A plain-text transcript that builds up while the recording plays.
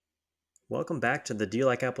Welcome back to the Do You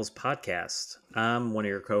Like Apples podcast. I'm one of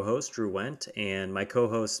your co-hosts, Drew Wendt, and my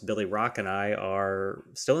co-hosts Billy Rock and I are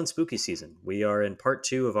still in spooky season. We are in part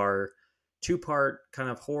two of our two-part kind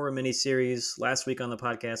of horror miniseries. Last week on the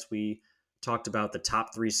podcast, we talked about the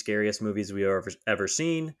top three scariest movies we've ever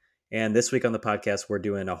seen, and this week on the podcast, we're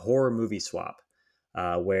doing a horror movie swap,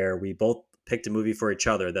 where we both picked a movie for each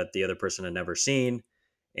other that the other person had never seen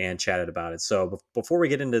and chatted about it. So before we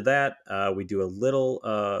get into that, we do a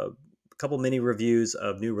little couple mini reviews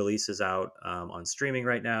of new releases out on streaming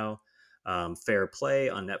right now. Fair Play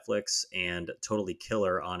on Netflix and Totally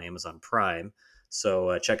Killer on Amazon Prime.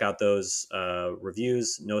 So check out those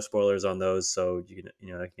reviews. No spoilers on those, so you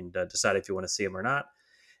can decide if you want to see them or not.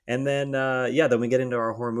 And then then we get into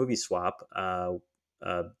our horror movie swap.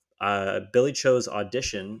 Billy chose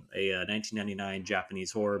Audition, a 1999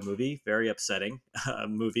 Japanese horror movie, very upsetting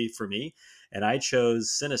movie for me, and I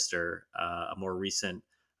chose Sinister, a more recent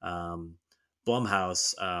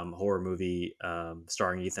Blumhouse horror movie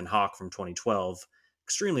starring Ethan Hawke from 2012.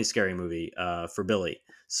 Extremely scary movie for Billy.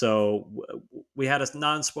 So we had a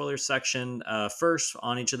non-spoiler section first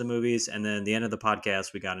on each of the movies, and then the end of the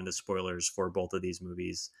podcast, we got into spoilers for both of these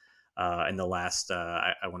movies in the last,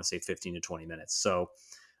 I want to say 15 to 20 minutes. So,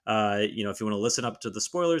 if you want to listen up to the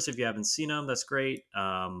spoilers, if you haven't seen them, that's great. If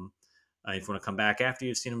you want to come back after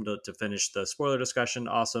you've seen them to finish the spoiler discussion,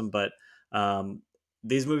 awesome. But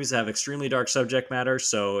these movies have extremely dark subject matter,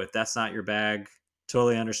 so if that's not your bag,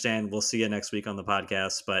 totally understand. We'll see you next week on the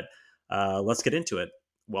podcast, but let's get into it.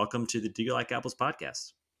 Welcome to the Do You Like Apples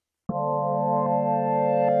podcast.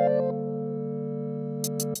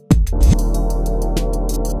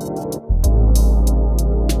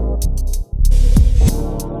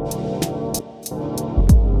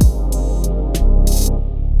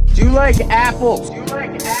 Do you like apples?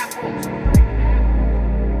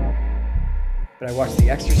 But I watched The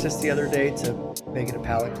Exorcist the other day to make it a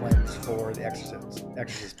palate cleanse for The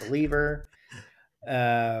Exorcist Believer.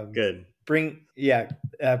 Good. Bringing Out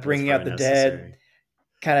the Dead.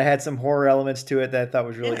 Kind of had some horror elements to it that I thought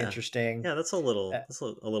was really interesting. Yeah, that's a little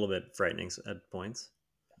bit frightening at points.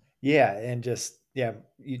 Yeah, and just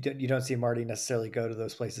you don't see Marty necessarily go to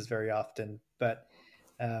those places very often, but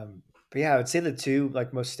yeah, I would say the two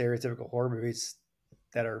like most stereotypical horror movies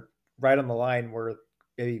that are right on the line were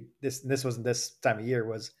maybe this wasn't this time of year,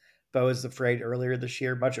 was Beau is Afraid much earlier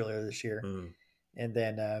this year, and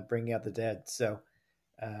then Bringing Out the Dead. So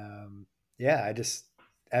I just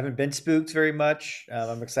haven't been spooked very much.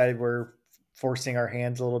 I'm excited we're forcing our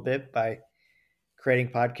hands a little bit by creating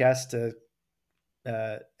podcasts to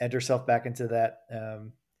enter yourself back into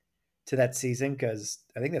that season, because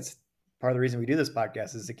I think that's part of the reason we do this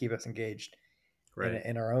podcast, is to keep us engaged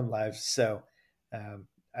in our own lives. So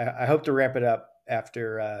I hope to ramp it up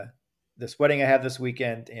after this wedding I have this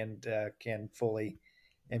weekend, and can fully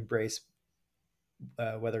embrace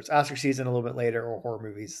whether it's Oscar season a little bit later or horror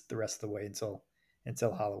movies the rest of the way until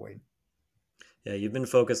Halloween. Yeah, you've been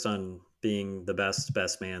focused on being the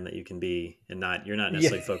best man that you can be, and you're not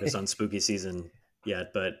necessarily focused on spooky season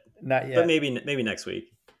yet, but not yet. But maybe next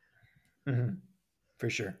week. Mm-hmm. For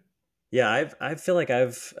sure. Yeah, I feel like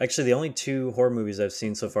I've actually, the only two horror movies I've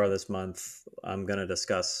seen so far this month I'm going to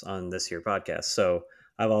discuss on this here podcast. So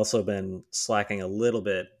I've also been slacking a little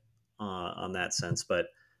bit on that sense, but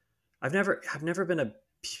I've never been a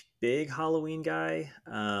big Halloween guy.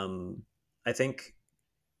 I think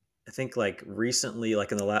like recently,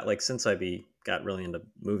 like in the like since got really into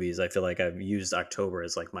movies, I feel like I've used October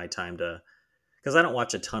as like my time to, because I don't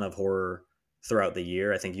watch a ton of horror throughout the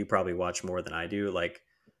year. I think you probably watch more than I do.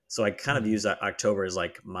 So I kind of use October as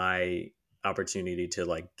like my opportunity to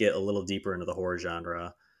like get a little deeper into the horror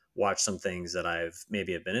genre, watch some things that I've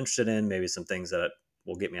maybe have been interested in, maybe some things that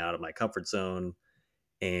will get me out of my comfort zone,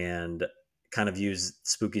 and kind of use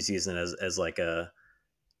spooky season as like a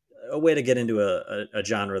way to get into a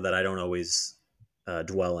genre that I don't always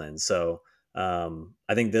dwell in. So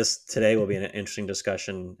I think today will be an interesting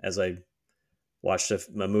discussion, as I watched a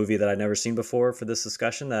movie that I'd never seen before for this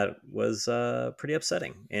discussion that was pretty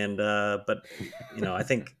upsetting. And but I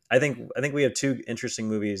think we have two interesting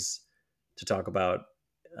movies to talk about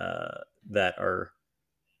that are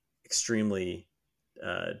extremely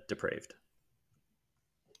depraved.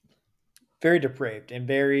 Very depraved and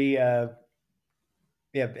very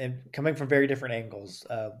and coming from very different angles.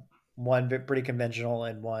 One pretty conventional,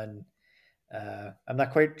 and one I'm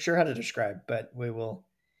not quite sure how to describe, but we will.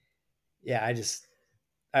 Yeah,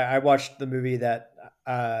 I watched the movie that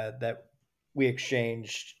we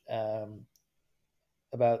exchanged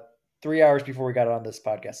about 3 hours before we got on this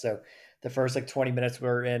podcast. So the first like 20 minutes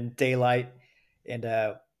were in daylight, and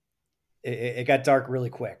it got dark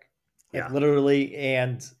really quick. like Yeah. literally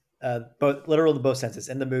and both literal in both senses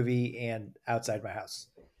in the movie and outside my house.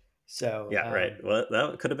 So Yeah, right. Well,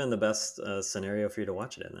 that could have been the best scenario for you to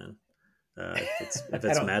watch it in then, if I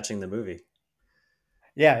it's don't. matching the movie.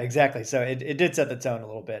 Yeah, exactly. So it did set the tone a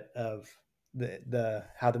little bit of the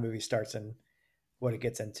how the movie starts and what it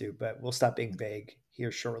gets into. But we'll stop being vague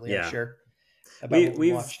here shortly, I'm Yeah, sure, about we what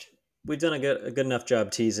we watched. we've done a good enough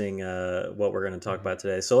job teasing what we're going to talk Mhm. about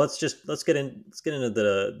today. So let's get into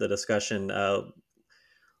the discussion.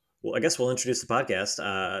 Well, I guess we'll introduce the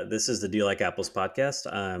podcast. This is the Do You Like Apples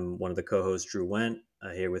podcast. I'm one of the co-hosts, Drew Went.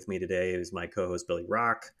 Here with me today is my co-host Billy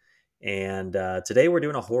Rock, and today we're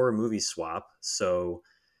doing a horror movie swap. So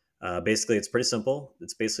basically, it's pretty simple.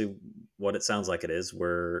 It's basically what it sounds like it is.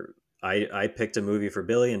 Where I picked a movie for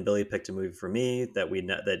Billy, and Billy picked a movie for me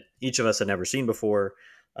that each of us had never seen before.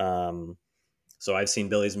 Um, so I've seen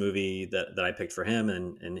Billy's movie that I picked for him,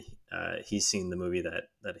 and he's seen the movie that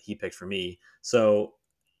he picked for me. So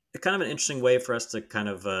it's kind of an interesting way for us to kind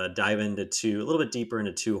of dive into a little bit deeper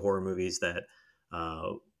into two horror movies that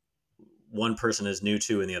uh, one person is new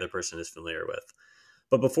to and the other person is familiar with.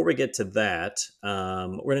 But before we get to that,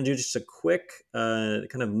 we're going to do just a quick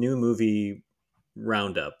kind of new movie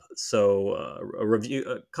roundup. So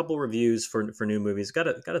a couple reviews for new movies. Got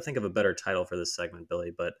to think of a better title for this segment,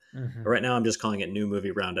 Billy. But Mhm. right now, I'm just calling it new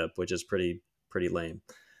movie roundup, which is pretty lame.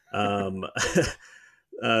 Um,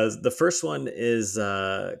 the first one is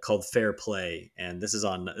called Fair Play, and this is a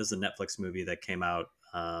Netflix movie that came out.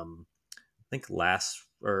 I think last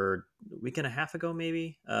or week and a half ago,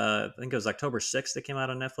 maybe. I think it was October 6th. It came out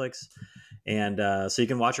on Netflix, and so you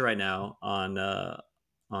can watch it right now on the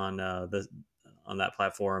on that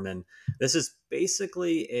platform. And this is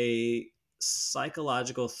basically a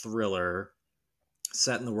psychological thriller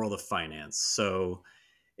set in the world of finance. So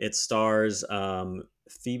it stars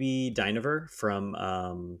Phoebe Dynevor from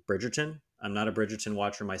Bridgerton. I'm not a Bridgerton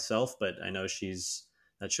watcher myself, but I know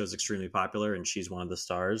that show's extremely popular, and she's one of the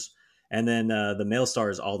stars. And then the male star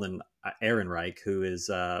is Alden Ehrenreich, who is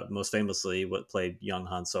most famously what played young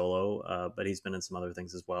Han Solo, but he's been in some other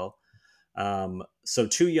things as well. So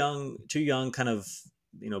two young kind of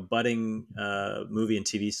budding movie and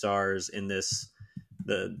TV stars in this.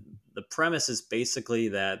 The premise is basically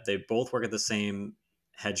that they both work at the same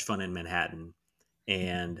hedge fund in Manhattan,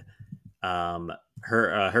 and um,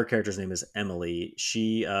 her character's name is Emily.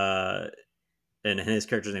 She and his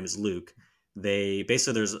character's name is Luke. They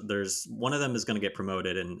basically there's one of them is going to get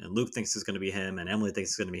promoted, and Luke thinks it's going to be him, and Emily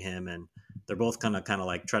thinks it's going to be him, and they're both kind of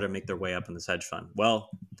like try to make their way up in this hedge fund. Well,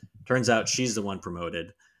 turns out she's the one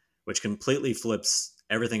promoted, which completely flips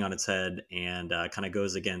everything on its head and kind of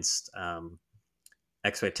goes against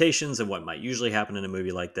expectations and what might usually happen in a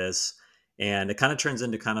movie like this. And it kind of turns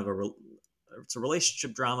into kind of it's a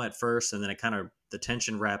relationship drama at first, and then it kind of the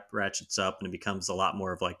tension ratchets up, and it becomes a lot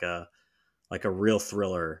more of like a real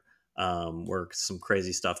thriller where some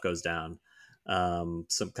crazy stuff goes down,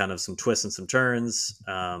 some twists and some turns,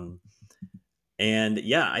 and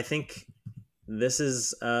yeah, I think this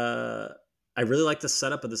is I really like the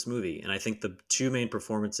setup of this movie, and I think the two main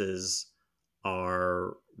performances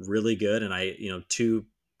are really good, and two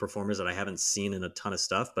performers that I haven't seen in a ton of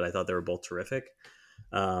stuff, but I thought they were both terrific.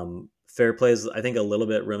 Fair Play is, I think, a little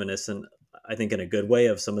bit reminiscent, I think, in a good way,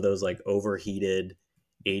 of some of those like overheated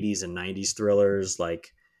 80s and 90s thrillers like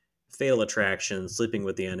Fatal Attraction, Sleeping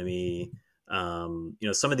with the Enemy.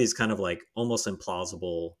 Some of these kind of like almost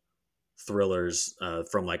implausible thrillers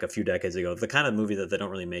from like a few decades ago, the kind of movie that they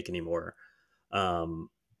don't really make anymore. Um,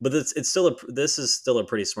 but this is still a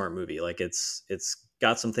pretty smart movie. Like it's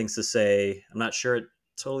got some things to say. I'm not sure it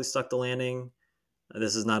totally stuck the landing.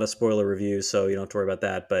 This is not a spoiler review, so you don't have to worry about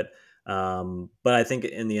that. But I think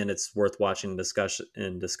in the end, it's worth watching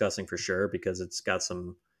and discussing for sure, because it's got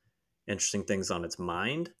some interesting things on its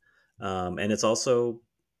mind, and it's also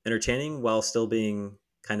entertaining while still being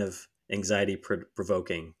kind of anxiety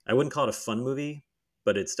provoking. I wouldn't call it a fun movie,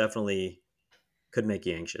 but it's definitely could make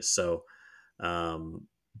you anxious. So, um,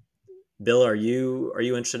 Bill, are you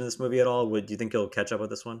interested in this movie at all? Would you think you'll catch up with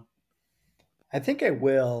this one? I think I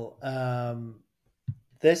will.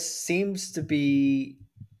 This seems to be,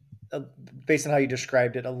 uh, based on how you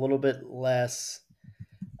described it, a little bit less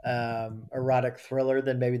erotic thriller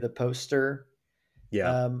than maybe the poster Yeah.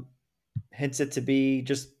 um, hints it to be.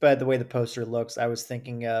 Just by the way the poster looks, I was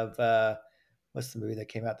thinking of what's the movie that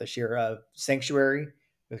came out this year? Sanctuary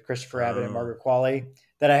with Christopher Abbott and Oh, Margaret Qualley,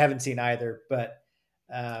 that I haven't seen either. But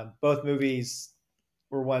both movies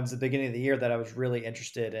were ones at the beginning of the year that I was really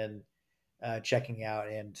interested in checking out,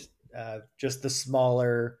 and just the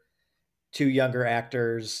smaller, two younger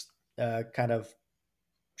actors kind of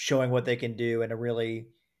showing what they can do in a really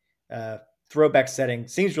uh, throwback setting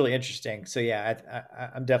seems really interesting. So yeah,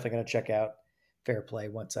 I'm definitely going to check out Fair Play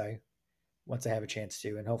once I have a chance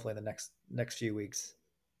to, and hopefully in the next few weeks.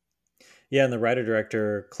 Yeah, and the writer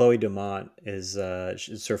director Chloe Dumont is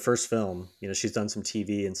it's her first film. You know, she's done some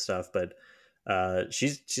TV and stuff, but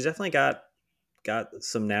she's definitely got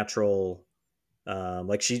some natural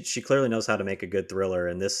like she clearly knows how to make a good thriller,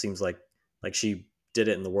 and this seems like she did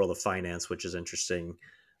it in the world of finance, which is interesting.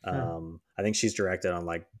 Hmm. I think she's directed on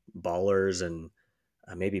like Ballers and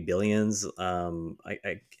maybe Billions.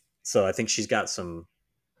 So I think she's got some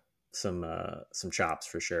chops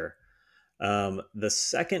for sure. The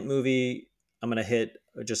second movie I'm going to hit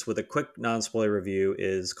just with a quick non spoiler review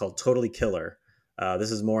is called Totally Killer.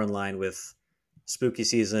 This is more in line with spooky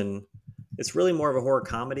season. It's really more of a horror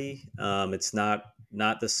comedy. It's not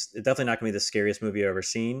this. It's definitely not going to be the scariest movie I've ever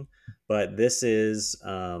seen, but this is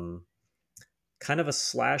kind of a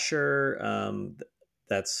slasher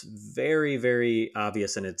that's very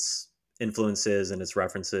obvious in its influences and its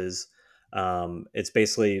references. It's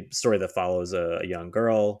basically a story that follows a young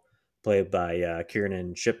girl played by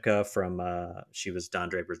Kiernan Shipka from she was Don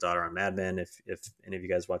Draper's daughter on Mad Men. If any of you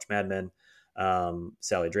guys watch Mad Men,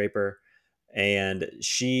 Sally Draper, and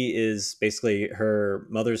she is basically her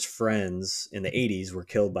mother's friends in the '80s were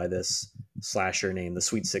killed by this slasher named the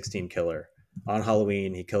Sweet 16 Killer. On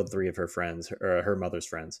Halloween, he killed three of her friends, or her mother's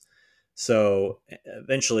friends. So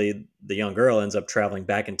eventually, the young girl ends up traveling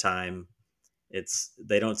back in time. It's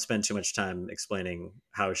they don't spend too much time explaining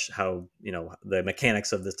how you know the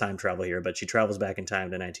mechanics of this time travel here, but she travels back in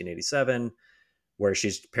time to 1987, where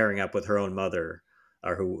she's pairing up with her own mother,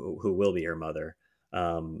 or who will be her mother,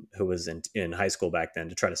 who was in high school back then,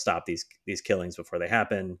 to try to stop these killings before they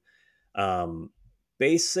happen. Um,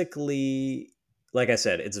 Basically, like I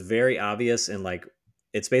said, it's very obvious and like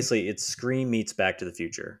it's Scream meets Back to the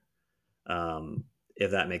Future,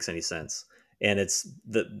 if that makes any sense. And it's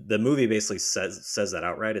the movie basically says that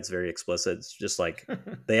outright. It's very explicit. It's just like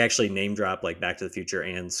they actually name drop like Back to the Future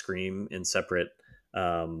and Scream in separate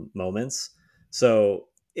moments. So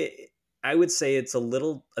I would say it's a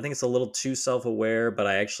little. I think it's a little too self aware, but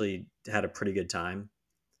I actually had a pretty good time.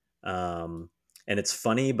 Um, and it's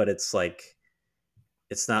funny, but it's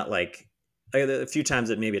not like a few times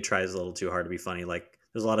that maybe it tries a little too hard to be funny. Like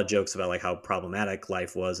there's a lot of jokes about like how problematic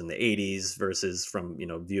life was in the 80s versus from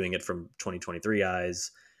viewing it from 2023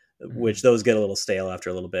 eyes, which Hmm. those get a little stale after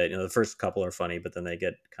a little bit. The first couple are funny, but then they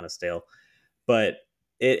get kind of stale. But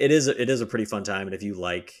it is a pretty fun time, and if you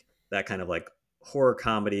like that kind of like horror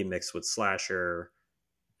comedy mixed with slasher,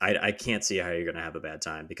 I can't see how you're going to have a bad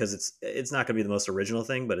time, because it's not going to be the most original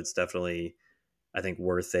thing, but it's definitely, I think,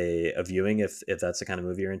 worth a viewing if that's the kind of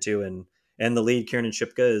movie you're into. And the lead, Kiernan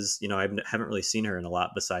Shipka, is I haven't really seen her in a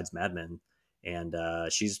lot besides Mad Men, and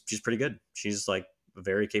she's pretty good. She's like a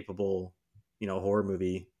very capable horror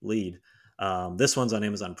movie lead. This one's on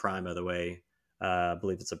Amazon Prime, by the way. I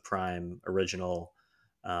believe it's a Prime original.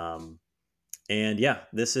 Um, and yeah,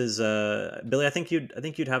 this is Billy. I think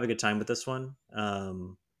you'd have a good time with this one.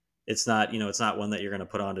 It's not one that you're going to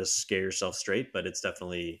put on to scare yourself straight, but it's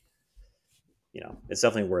definitely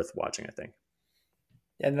worth watching, I think.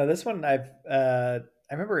 Yeah, no, this one I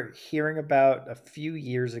remember hearing about a few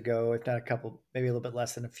years ago, if not a couple, maybe a little bit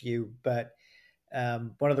less than a few. But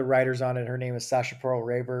one of the writers on it, her name is Sasha Pearl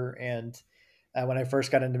Raver, and when I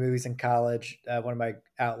first got into movies in college, one of my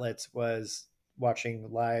outlets was watching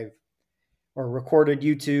live or recorded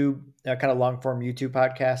YouTube, kind of long form YouTube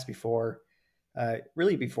podcasts before,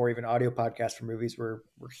 really before even audio podcasts for movies were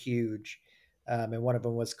huge. And one of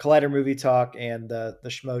them was Collider Movie Talk and the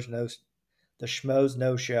Schmoes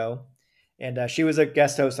No Show, and she was a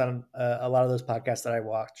guest host on a lot of those podcasts that I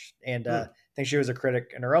watched, and Hmm. I think she was a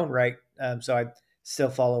critic in her own right. So I still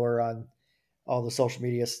follow her on all the social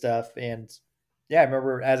media stuff, and yeah, I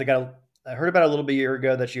remember I heard about it a little bit a year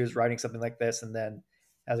ago that she was writing something like this, and then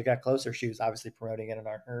as it got closer, she was obviously promoting it on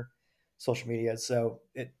her social media. So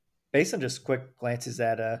it, based on just quick glances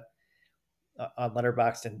at on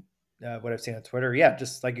Letterboxd and what I've seen on Twitter, yeah,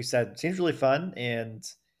 just like you said, seems really fun and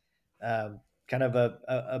kind of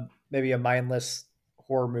a maybe a mindless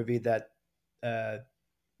horror movie that uh,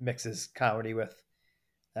 mixes comedy with.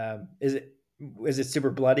 Is it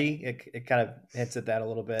super bloody? It kind of hints at that a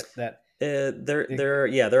little bit. That it, There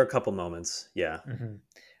are a couple moments. Yeah. mhm.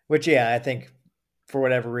 Which yeah, I think for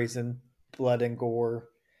whatever reason, blood and gore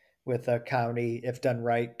with a comedy, if done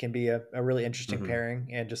right, can be a really interesting Hmm. pairing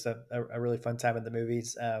and just a really fun time in the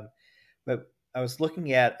movies. But I was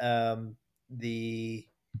looking at the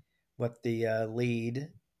what the lead,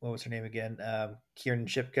 what was her name again? Kieran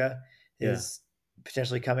Shipka Yeah. is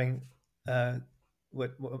potentially coming. Uh,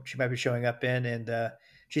 what she might be showing up in, and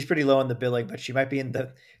she's pretty low on the billing, but she might be in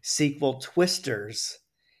the sequel Twisters,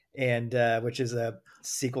 and which is a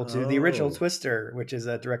sequel to the original Oh, Twister, which is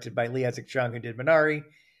directed by Lee Isaac Chung, who did Minari.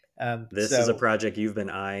 this is a So project you've been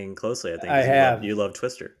eyeing closely, I think, I because have you love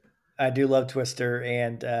Twister. I do love Twister,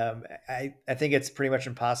 and I think it's pretty much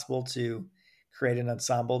impossible to create an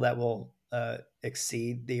ensemble that will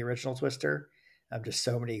exceed the original Twister. Just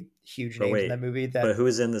so many huge But names in that wait, movie but that who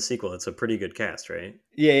is in the sequel? It's a pretty good cast, right?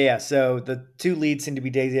 yeah. So the two leads seem to be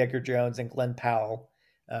Daisy Edgar Jones and Glenn Powell,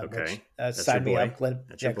 which Okay, that's your sign me boy. up. Glenn,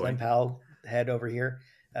 That's your yeah, Glenn boy. Powell head over here.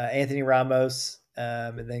 Anthony Ramos,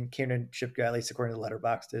 and then Kiernan Shipka, at least according to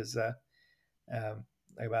Letterboxd, is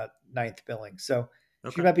like about ninth billing. So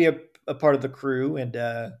she Okay. might be a part of the crew, and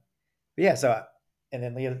yeah. So and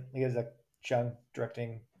then Leah Chung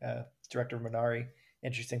directing, director of Minari,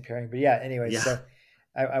 interesting pairing. But yeah, anyways, Yeah. so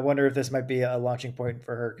I wonder if this might be a launching point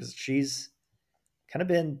for her because she's kind of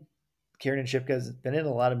been Kiernan Shipka's been in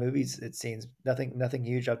a lot of movies. It seems nothing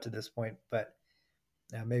huge up to this point, but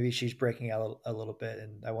maybe she's breaking out a little bit,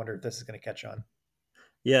 and I wonder if this is going to catch on.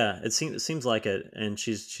 Yeah, it seems like it, and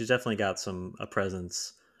she's definitely got some a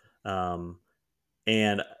presence, um,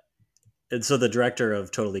 and, so the director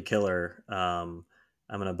of Totally Killer, I'm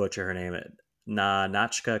gonna butcher her name,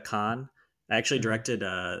 Nachka Khan, actually Hmm. directed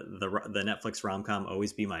the Netflix rom com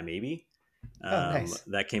Always Be My Maybe, Oh, nice.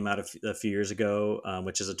 that came out a few years ago,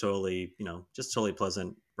 which is a totally just totally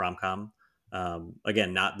pleasant rom com.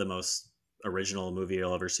 Again, not the most original movie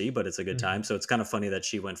you'll ever see, but it's a good time. Hmm. So it's kind of funny that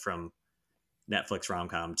she went from Netflix rom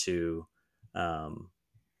com to um,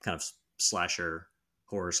 kind of slasher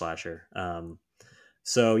horror slasher.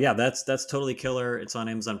 So yeah, that's totally killer. It's on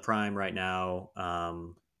Amazon Prime right now,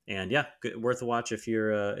 and yeah, good, worth a watch if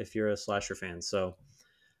you're a slasher fan. So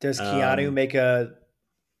Does Keanu um, make a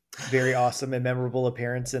very awesome and memorable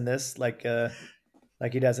appearance in this, like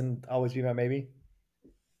he doesn't always be my maybe?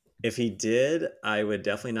 if he did, I would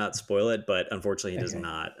definitely not spoil it, but unfortunately, he does Okay,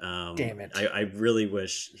 not. damn it, I really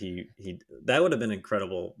wish he that would have been an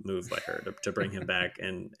incredible move by her to bring him back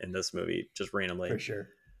in this movie just for randomly. sure.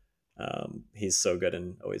 He's so good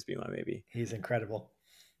and Always Be My Maybe. He's incredible.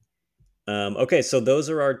 Okay, so those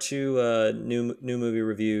are our two new movie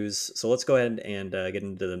reviews. So let's go ahead and get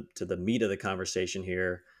into the meat of the conversation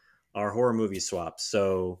here, our horror movie swap.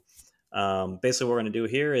 So basically, what we're going to do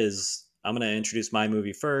here is I'm going to introduce my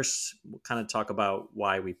movie first. We'll kind of talk about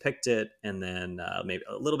why we picked it, and then maybe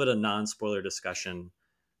a little bit of non-spoiler discussion.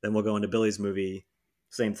 Then we'll go into Billy's movie.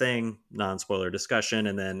 Same thing, non-spoiler discussion,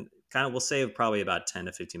 and then kind of we'll save probably about 10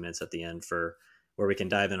 to 15 minutes at the end for where we can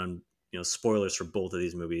dive in on spoilers for both of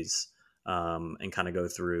these movies, and kind of go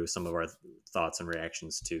through some of our thoughts and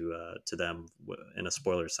reactions to them in a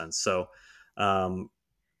spoiler sense. So, um,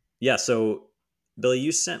 yeah. So, Billy,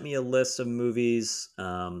 you sent me a list of movies,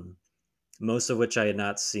 most of which I had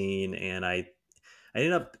not seen, and I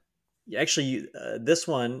ended up actually this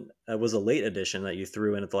one was a late addition that you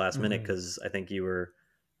threw in at the last minute Hmm. because I think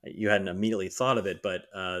you hadn't immediately thought of it, but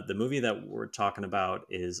the movie that we're talking about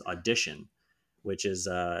is Audition, which is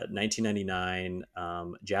 1999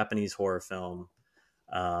 Japanese horror film.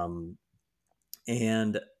 Um,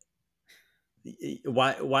 and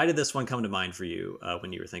why did this one come to mind for you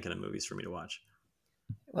when you were thinking of movies for me to watch?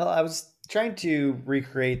 Well, I was trying to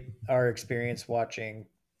recreate our experience watching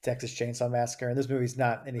Texas Chainsaw Massacre, and this movie's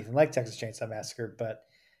not anything like Texas Chainsaw Massacre, but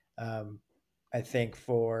um, I think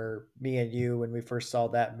for me and you, when we first saw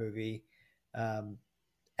that movie, um,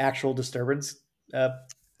 Actual Disturbance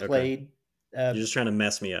Okay, played. Uh, you're just trying to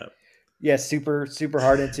mess me up. yeah, super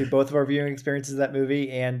hard into both of our viewing experiences of that movie,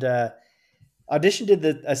 and Audition did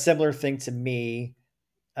a similar thing to me.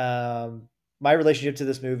 Um, my relationship to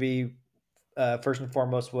this movie, first and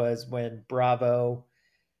foremost, was when Bravo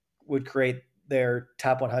would create their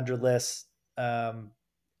top 100 lists,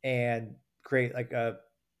 and create like a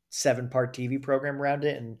 7-part TV program around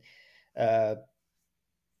it, and uh,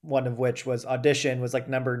 one of which was Audition was like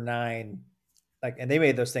number 9, like, and they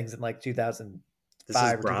made those things in like This is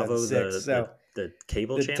 2005 or Bravo, 2006. So the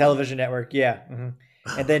cable the channel. television network, yeah.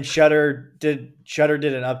 And then Shutter did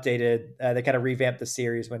an updated. They kind of revamped the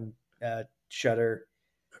series when Shutter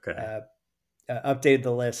Okay, uh, updated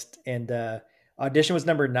the list, and Audition was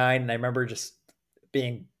number 9. And I remember just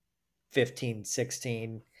being 15,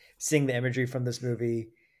 16, seeing the imagery from this movie.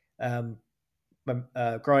 Um,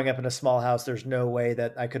 Growing up in a small house, there's no way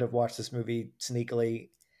that I could have watched this movie sneakily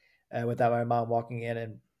without my mom walking in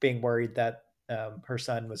and being worried that her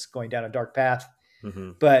son was going down a dark path.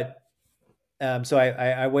 hmm But so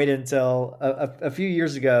I waited until a few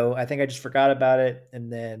years ago. I think I just forgot about it,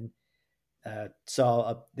 and then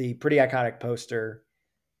saw the pretty iconic poster,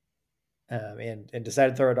 and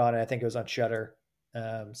decided to throw it on. And I think it was on Shutter.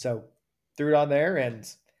 So threw it on there, and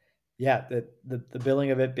yeah, the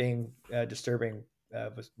billing of it being disturbing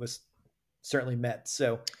was certainly met.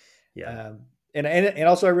 So Yeah. um, and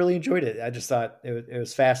also I really enjoyed it. I just thought it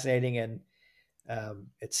was fascinating, and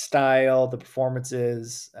its style, the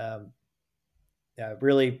performances, yeah,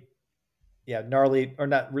 really, yeah, gnarly, or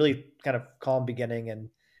not really, kind of calm beginning and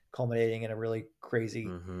culminating in a really crazy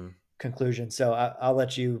Hmm. conclusion. So I'll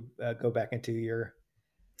let you go back into your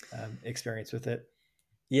experience with it.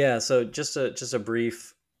 Yeah, so just a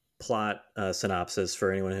brief plot synopsis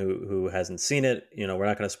for anyone who hasn't seen it. We're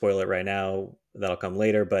not going to spoil it right now. That'll come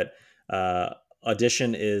later. But uh,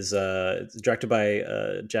 Audition is it's directed by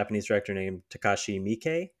a Japanese director named Takashi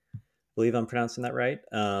Miike. Believe I'm pronouncing that right.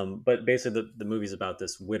 But basically, the movie's about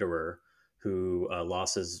this widower who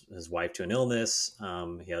lost his wife to an illness.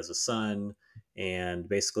 He has a son, and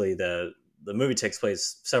basically the movie takes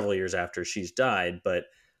place several years after she's died. But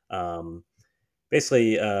um,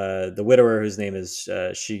 basically, the widower, whose name is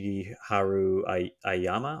Shigeharu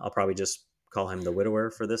Ayama. I'll probably just call him the widower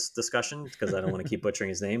for this discussion because I don't want to keep butchering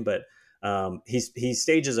his name. But he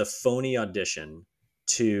stages a phony audition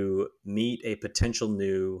to meet a potential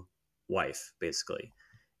new wife, basically.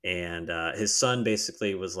 And his son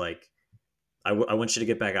basically was like, I want you to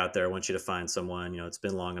get back out there. I want you to find someone. It's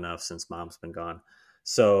been long enough since mom's been gone.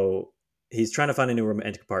 So he's trying to find a new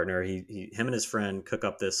romantic partner. Him and his friend cook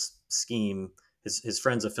up this scheme. His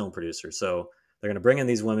friend's a film producer, so they're going to bring in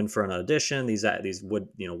these women for an audition. These would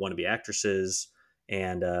want to be actresses,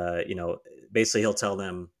 and basically he'll tell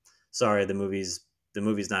them, "Sorry, the movie's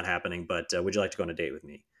not happening, but would you like to go on a date with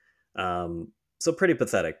me?" So pretty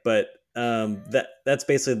pathetic, but that's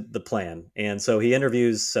basically the plan. And so he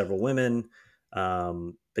interviews several women, but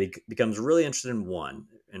he becomes really interested in one,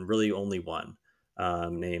 and really only one,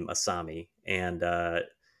 named Asami, and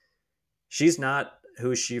she's not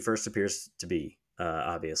who she first appears to be,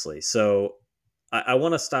 obviously. So I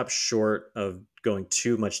want to stop short of going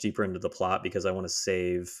too much deeper into the plot because I want to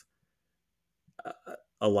save a,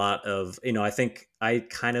 a lot of I think I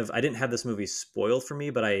didn't have this movie spoiled for me,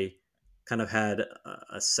 but I kind of had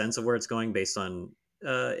a sense of where it's going based on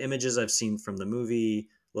images I've seen from the movie,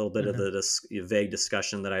 a little bit of Hmm. the vague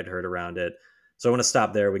discussion that I'd heard around it. So I want to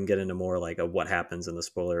stop there. We can get into more like a what happens in the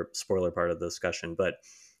spoiler part of the discussion. But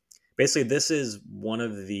basically, this is one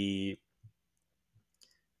of the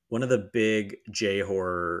big J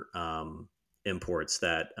horror imports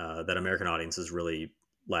that American audiences really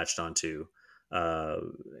latched onto, uh,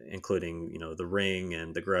 including The Ring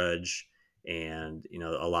and The Grudge, and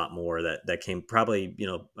a lot more that came probably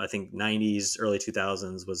I think '90s, early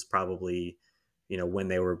 2000s was probably when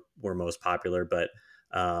they were most popular. But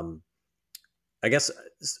um, I guess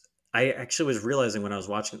I actually was realizing when I was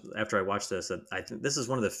watching after I watched this that I think this is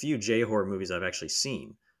one of the few J horror movies I've actually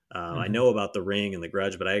seen. I Hmm. know about The Ring and The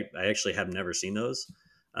Grudge, but I actually have never seen those.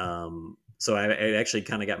 So it actually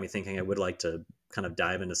kind of got me thinking I would like to kind of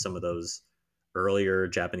dive into some of those earlier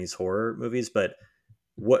Japanese horror movies. But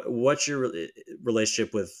what's your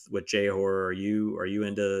relationship with J horror? Are you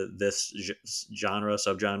into this genre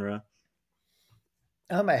subgenre?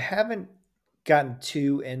 I haven't gotten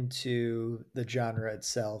too into the genre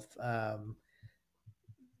itself.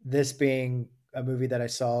 This being a movie that I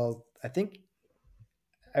saw, I think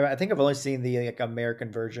I've only seen the like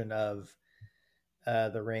American version of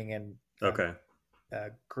The Ring and Okay,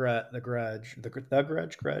 The Grudge.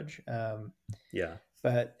 yeah,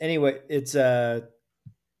 But anyway, it's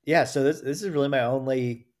yeah. So this is really my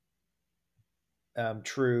only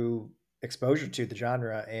true exposure to the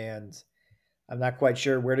genre, and I'm not quite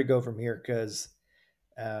sure where to go from here because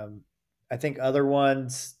um, I think other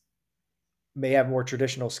ones may have more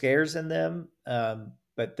traditional scares in them,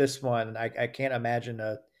 but this one I can't imagine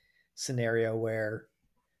a scenario where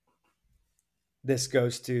this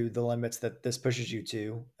goes to the limits that this pushes you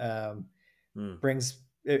to. mm,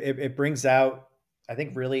 It brings out, I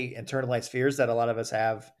think, really internalized fears that a lot of us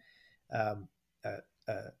have, um, uh,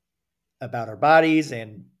 uh, about our bodies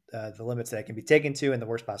and the limits that it can be taken to in the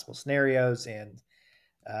worst possible scenarios. And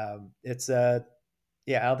it's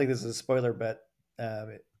yeah, I don't think this is a spoiler, but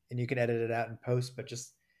and you can edit it out in post, but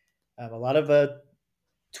just a lot of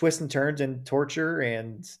twists and turns and torture,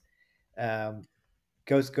 and um,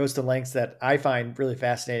 goes to lengths that I find really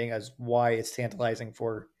fascinating as why it's tantalizing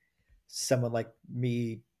for someone like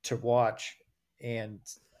me to watch, and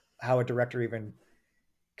how a director even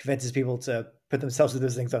convinces people to put themselves through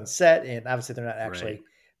those things on set. And obviously, they're not right, actually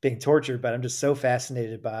being tortured, but I'm just so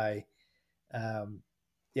fascinated by, um,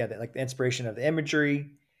 yeah, like the inspiration of the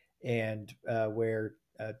imagery, and where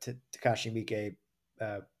Takashi Miike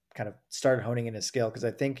kind of started honing in his skill. Because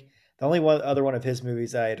I think the only other one of his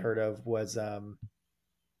movies I had heard of was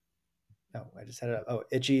No, I just had it up. Oh,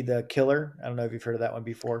 Itchy the Killer. I don't know if you've heard of that one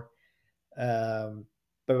before. Um,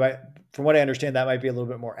 but from what I understand, that might be a little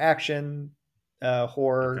bit more action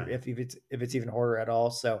horror, Okay. if it's even horror at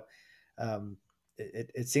all. So um,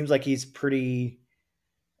 it seems like he's pretty.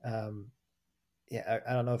 Um, yeah,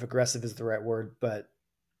 I don't know if aggressive is the right word, but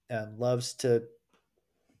loves to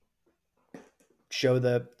show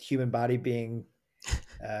the human body being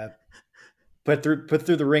uh, put through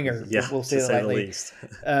the ringer. Yeah, We'll to say that say the lightly. least.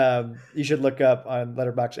 You should look up on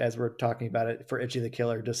Letterboxd as we're talking about it for Itchy the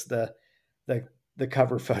Killer. Just the the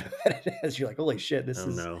cover photo that it has. You're like, holy shit, Oh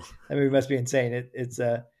no. that movie must be insane. It's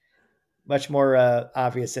much more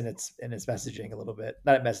obvious in its messaging a little bit,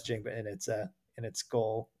 not messaging, but in its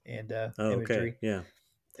goal and Oh, okay. imagery. Yeah.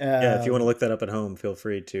 Yeah. If you want to Um, look that up at home, feel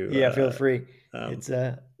free to. yeah, feel free. Um,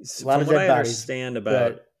 It's a lot from of what dead I bodies, understand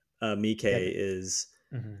about but Mike yeah. is,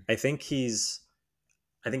 Mhm. I think he's,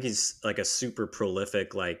 I think he's like a super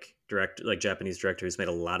prolific like director, like Japanese director who's made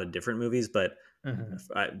a lot of different movies. But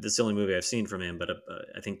Mhm. this is the only movie I've seen from him. But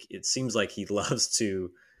I think it seems like he loves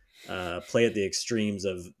to play at the extremes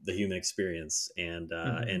of the human experience and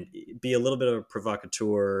Mhm. be a little bit of a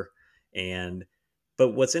provocateur. And but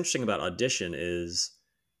what's interesting about Audition is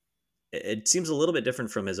it seems a little bit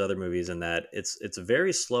different from his other movies in that it's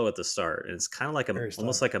very slow at the start and it's kind of like a Very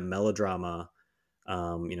almost slow. like a melodrama.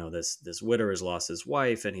 This widower has lost his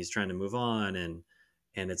wife and he's trying to move on and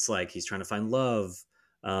it's like he's trying to find love.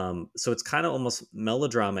 So it's kind of almost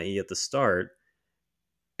melodrama-y at the start,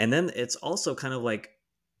 and then it's also kind of like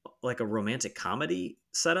a romantic comedy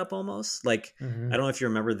setup almost. Like I Mhm. don't know if you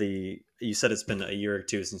remember you said it's been a year or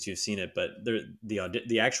two since you've seen it, but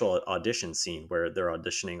the actual audition scene where they're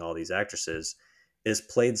auditioning all these actresses is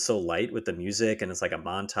played so light with the music, and it's like a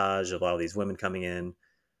montage of all these women coming in,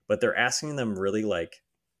 but they're asking them really like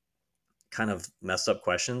kind of messed up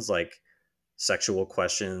questions, like sexual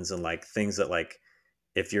questions and like things that like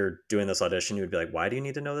if you're doing this audition you would be like, why do you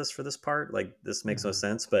need to know this for this part? Like this makes no Mhm.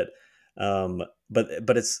 sense. But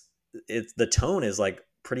it's the tone is like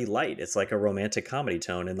pretty light. It's like a romantic comedy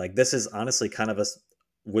tone, and like this is honestly kind of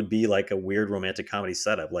would be like a weird romantic comedy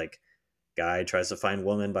setup. Like guy tries to find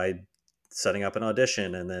woman by setting up an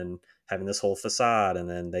audition and then having this whole facade and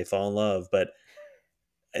then they fall in love. But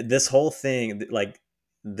this whole thing, like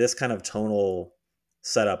this kind of tonal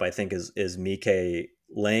setup, I think is Mike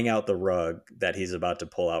laying out the rug that he's about to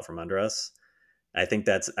pull out from under us. I think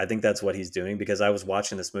that's what he's doing, because I was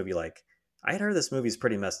watching this movie like I had heard this movie's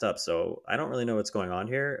pretty messed up, so I don't really know what's going on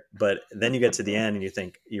here. But then you get to the end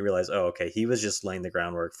and you realize, oh, okay, he was just laying the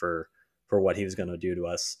groundwork for what he was going to do to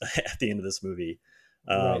us at the end of this movie.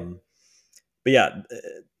 Right. Um, but yeah,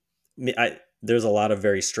 there's a lot of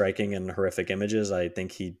very striking and horrific images. I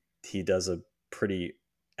think he does a pretty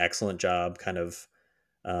excellent job, kind of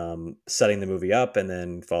setting the movie up and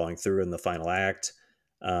then following through in the final act.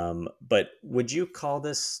 But would you call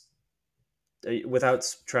this, without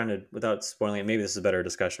spoiling it? Maybe this is a better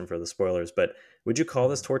discussion for the spoilers. But would you call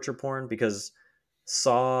this Mhm. torture porn? Because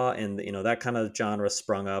Saw and that kind of genre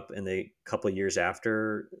sprung up in the couple of years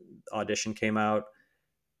after Audition came out,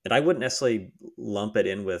 and I wouldn't necessarily lump it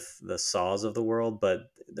in with the Saws of the world,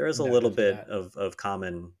 but there is a No, little definitely bit not. of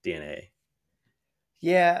common DNA.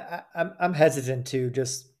 Yeah, I'm hesitant to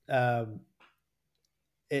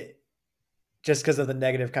it just because of the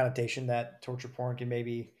negative connotation that torture porn can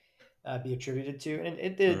maybe be attributed to, and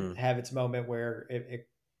it did Mm, have its moment where it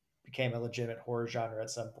became a legitimate horror genre at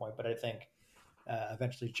some point, but I think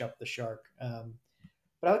eventually jumped the shark.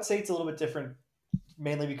 But I would say it's a little bit different,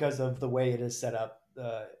 mainly because of the way it is set up,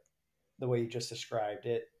 the way you just described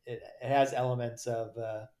it. It has elements of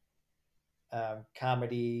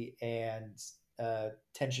comedy and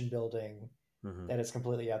tension building hmm that is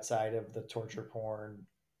completely outside of the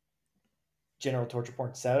general torture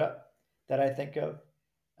porn setup that I think of.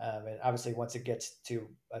 And obviously, once it gets to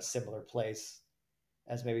a similar place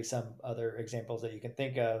as maybe some other examples that you can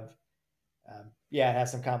think of, yeah, it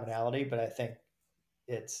has some commonality, but I think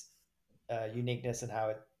its uniqueness and how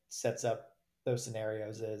it sets up those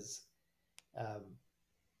scenarios is um,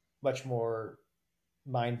 much more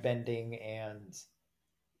mind bending and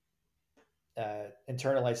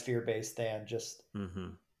internalized fear based than just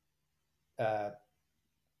hmm uh,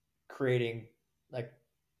 creating like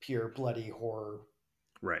pure bloody horror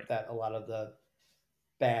Right. that a lot of the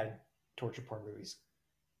bad torture porn movies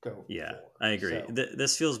go Yeah, for. I agree. So,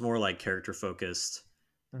 This feels more like character focused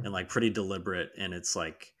and mhm. like pretty deliberate in its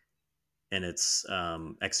like in its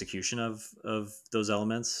execution of those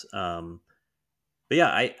elements. But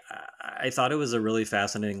yeah, I thought it was a really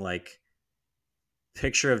fascinating like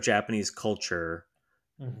picture of Japanese culture.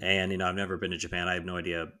 Mhm. And I've never been to Japan. I have no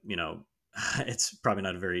idea. It's probably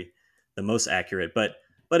not a very the most accurate. But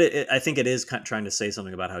I think it is trying to say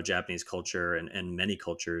something about how Japanese culture and many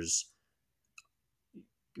cultures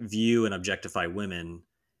view and objectify women,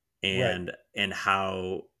 Right. and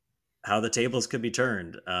how the tables could be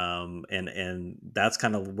turned. And that's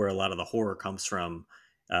kind of where a lot of the horror comes from.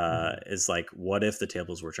 Hmm. Is like, what if the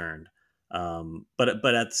tables were turned? But at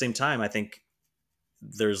the same time, I think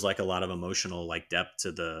there's like a lot of emotional like depth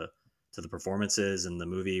to the performances in the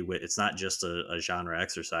movie. It's not just a genre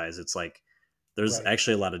exercise. It's like there's Right.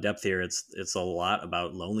 actually a lot of depth here. It's a lot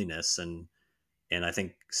about loneliness, and I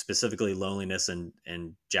think specifically loneliness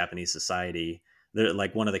in Japanese society.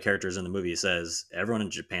 Like one of the characters in the movie says, "Everyone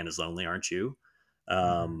in Japan is lonely, aren't you?"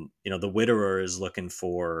 Hmm. The widower is looking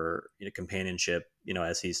for companionship,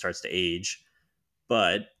 as he starts to age,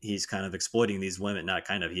 but he's kind of exploiting these women. Not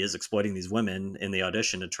kind of, he is exploiting these women in the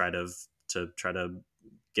audition to try to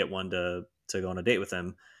get one to go on a date with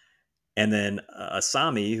him. And then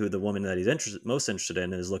Asami, who the woman that he's most interested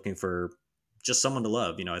in, is looking for just someone to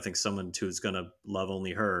love. I think someone who's going to love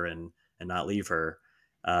only her and not leave her.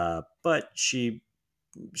 But she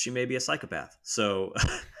may be a psychopath. So,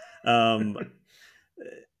 um,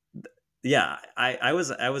 yeah, I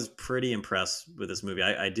was pretty impressed with this movie.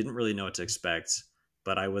 I didn't really know what to expect,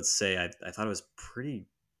 but I would say I thought it was pretty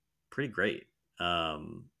great.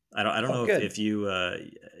 I don't Oh, know if good. you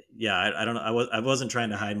yeah, I don't know. I wasn't trying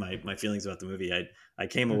to hide my feelings about the movie. I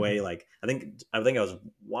came away Hmm. like I think I was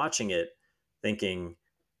watching it thinking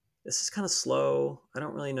this is kind of slow. I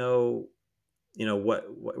don't really know, what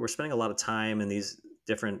we're spending a lot of time in these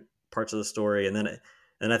different parts of the story,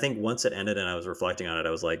 and I think once it ended and I was reflecting on it,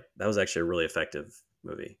 I was like, that was actually a really effective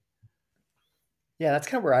movie. Yeah, that's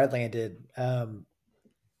kind of where I landed.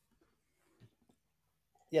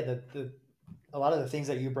 Yeah, the a lot of the things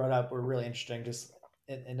that you brought up were really interesting. Just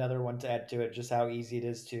another one to add to it, just how easy it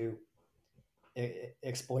is to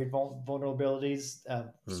exploit vulnerabilities.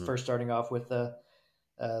 Hmm. First, starting off with the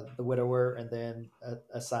widower, and then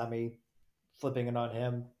Asami flipping it on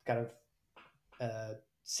him, kind of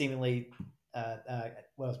seemingly. What I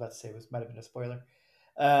was about to say might have been a spoiler,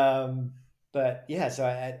 um, but yeah. So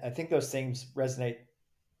I think those things resonate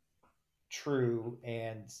true,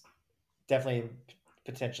 and definitely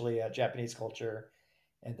potentially Japanese culture,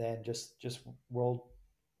 and then just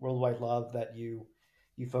worldwide love that you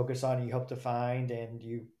focus on, you hope to find, and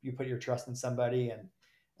you put your trust in somebody, and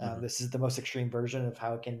Hmm. this is the most extreme version of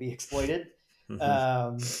how it can be exploited.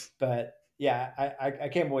 Hmm. But yeah, I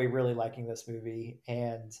came away really liking this movie,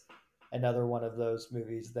 and another one of those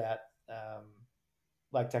movies that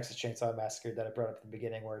like Texas Chainsaw Massacre that I brought up at the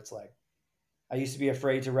beginning, where it's like I used to be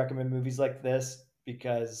afraid to recommend movies like this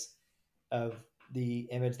because of the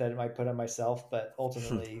image that it might put on myself. But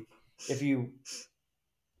ultimately, if you,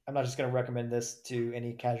 I'm not just going to recommend this to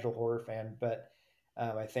any casual horror fan, but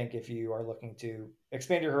I think if you are looking to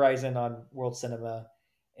expand your horizon on world cinema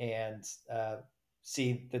and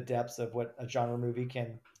see the depths of what a genre movie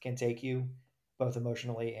can take you, both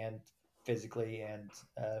emotionally and physically, and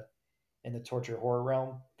in the torture horror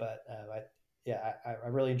realm. But yeah, I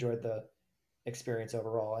really enjoyed the experience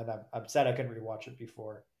overall, and I'm sad I couldn't rewatch it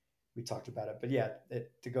before we talked about it. But yeah,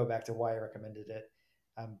 to go back to why I recommended it,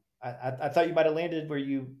 I thought you might have landed where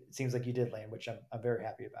you it seems like you did land, which I'm very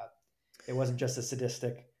happy about. It wasn't just a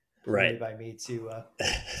sadistic ploy Right. by me to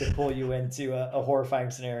pull you into a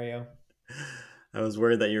horrifying scenario. I was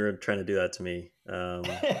worried that you were trying to do that to me.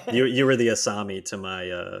 You were the Asami to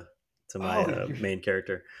my Oh, you're, main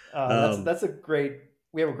character. that's Um, that's a great.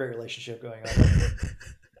 We have a great relationship going on here.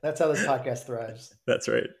 That's how this podcast thrives. that's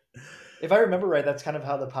right. If I remember right, that's kind of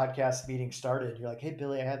how the podcast meeting started. You're like, "Hey,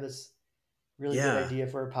 Billy, I have this really good Yeah, idea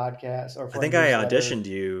for a podcast or I for a think I newsletter." auditioned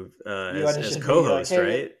you You as auditioned me. You're like, co-host, "Hey,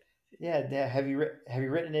 right? yeah, yeah. Have you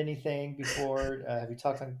written anything before? Have you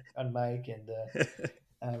talked on mic?"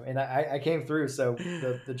 And I came through. So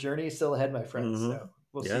the journey is still ahead, my friends. Hmm. So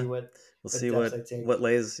we'll see Yeah, we'll what see depths what I take. what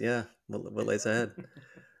lays yeah what lays ahead.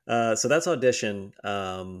 So that's Audition,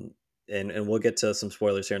 and we'll get to some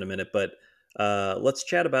spoilers here in a minute. But let's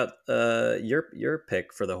chat about your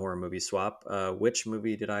pick for the horror movie swap. Which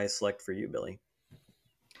movie did I select for you, Billy?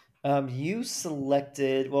 You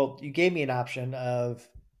selected. Well, you gave me an option of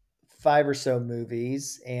five or so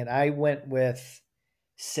movies, and I went with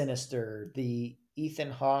Sinister, the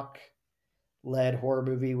Ethan Hawke led horror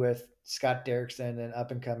movie with Scott Derrickson, an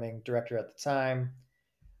up and coming director at the time,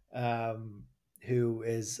 um, who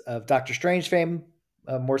is of Doctor Strange fame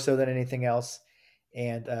more so than anything else,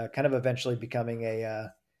 and kind of eventually becoming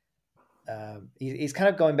he's kind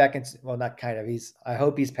of going back into, well, not kind of, he's, I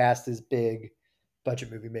hope he's past his big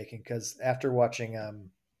budget movie making, because after watching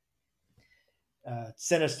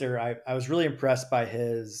Sinister, I was really impressed by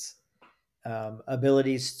his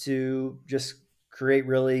abilities to just create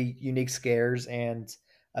really unique scares and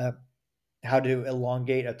uh, how to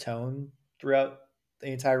elongate a tone throughout the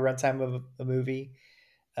entire runtime of a movie.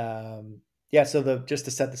 Yeah, so the just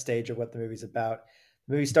to set the stage of what the movie's about.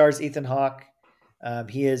 The movie stars Ethan Hawke.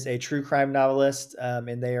 He is a true crime novelist,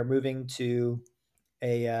 and they are moving to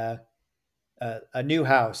a a new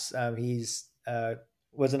house. He's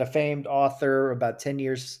was an famed author about 10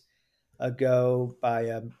 years ago by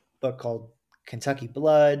a book called Kentucky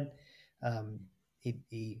Blood. Um,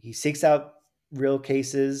 he seeks out real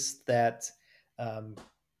cases that um,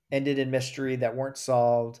 ended in mystery that weren't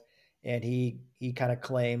solved, and he kind of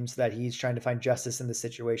claims that he's trying to find justice in the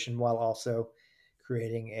situation while also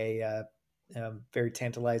creating a very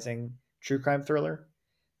tantalizing true crime thriller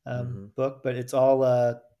Hmm. book. But it's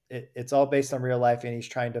all based on real life, and he's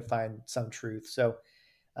trying to find some truth. So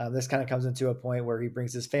this kind of comes into a point where he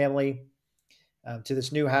brings his family to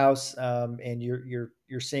this new house, and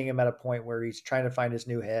you're seeing him at a point where he's trying to find his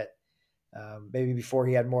new hit. Maybe before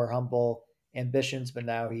he had more humble ambitions, but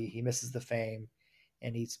now he misses the fame,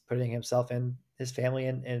 and he's putting himself and his family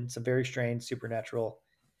in some very strange supernatural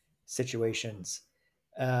situations.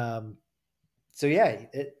 Um, so yeah,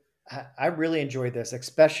 I really enjoyed this,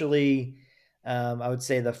 especially I would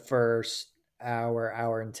say the first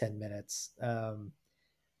hour and 10 minutes.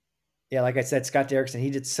 Yeah, like I said, Scott Derrickson, he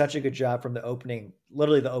did such a good job from the opening,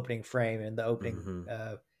 literally the opening frame and the opening. Hmm.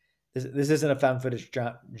 This isn't a found footage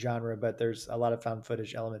genre, but there's a lot of found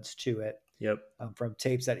footage elements to it Yep. from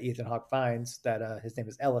tapes that Ethan Hawke finds. That his name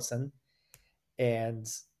is Ellison, and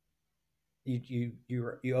you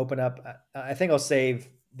open up. I think I'll save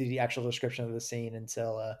the actual description of the scene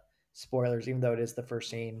until spoilers, even though it is the first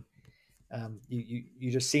scene.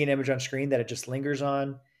 You just see an image on screen that it just lingers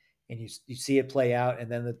on, and you see it play out,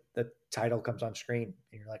 and then the title comes on screen,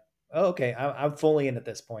 and you're like, oh, okay, I'm fully in at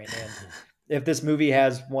this point. And if this movie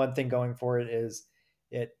has one thing going for it, is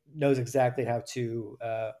it knows exactly how to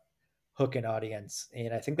hook an audience,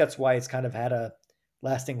 and I think that's why it's kind of had a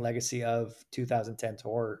lasting legacy of 2010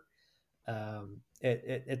 horror.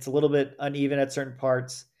 It's a little bit uneven at certain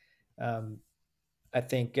parts. Um, I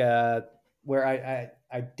think where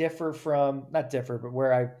I differ from, not differ, but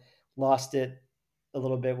where I lost it a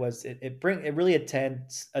little bit was it really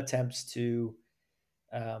attempts to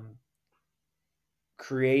um,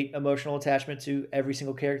 create emotional attachment to every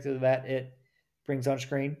single character that it brings on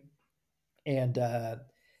screen. And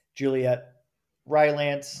Juliet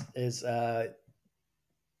Rylance is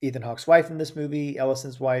Ethan Hawke's wife in this movie,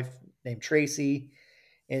 Ellison's wife named Tracy,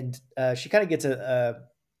 and she kind of gets a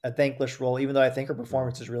thankless role, even though I think her Mm.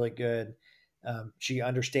 performance is really good. She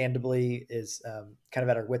understandably is kind of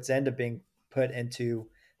at her wits' end of being put into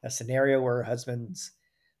a scenario where her husband's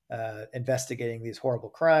investigating these horrible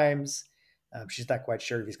crimes. She's not quite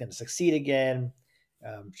sure if he's going to succeed again.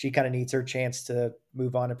 She kind of needs her chance to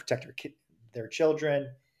move on and protect their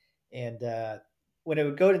children. And when it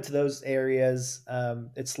would go into those areas,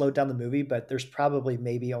 it slowed down the movie, but there's probably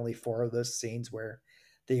maybe only four of those scenes where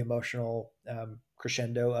the emotional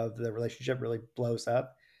crescendo of the relationship really blows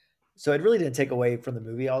up. So it really didn't take away from the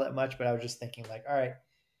movie all that much, but I was just thinking like, all right,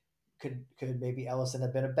 could maybe Ellison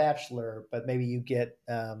have been a bachelor, but maybe you get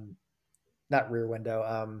not Rear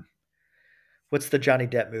Window. What's the Johnny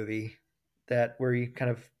Depp movie that where he kind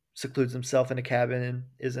of secludes himself in a cabin and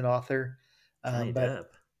is an author? Johnny But Depp.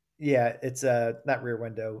 yeah, it's not Rear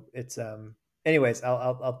Window. It's anyways,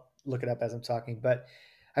 I'll look it up as I'm talking, but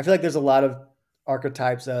I feel like there's a lot of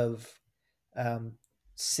archetypes of um,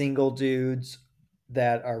 single dudes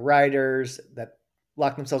that are writers that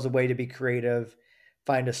lock themselves away to be creative,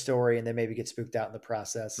 find a story, and then maybe get spooked out in the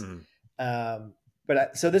process. Mm.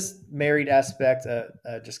 So this married aspect,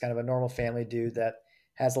 just kind of a normal family dude that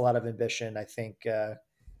has a lot of ambition, I think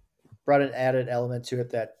brought an added element to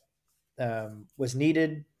it that was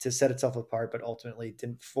needed to set itself apart, but ultimately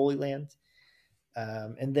didn't fully land.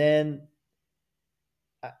 And then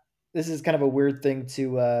uh, this is kind of a weird thing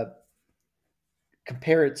to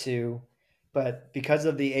compare it to, but because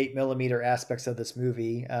of the 8 millimeter aspects of this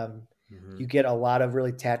movie, Hmm. you get a lot of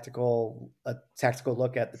really tactical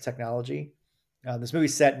look at the technology. This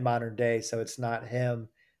movie's set in modern day, so it's not him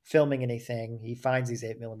filming anything. He finds these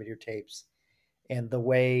 8 millimeter tapes, and the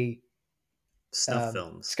way Snuff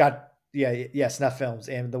films. yeah, snuff films,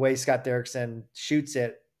 and the way Scott Derrickson shoots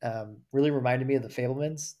it really reminded me of the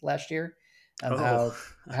Fablemans last year. Oh.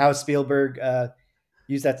 How Spielberg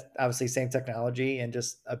used that obviously same technology and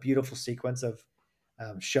just a beautiful sequence of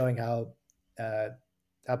showing uh,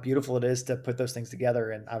 how beautiful it is to put those things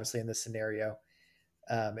together. And obviously in this scenario,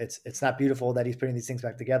 it's not beautiful that he's putting these things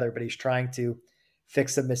back together, but he's trying to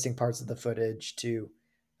fix the missing parts of the footage to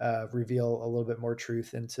reveal a little bit more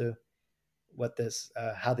truth into what this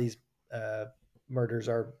how these uh, murders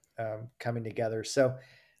are coming together. So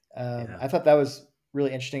Yeah. I thought that was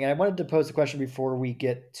really interesting. And I wanted to pose a question before we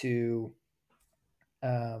get to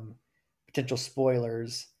um, potential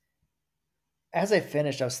spoilers. As I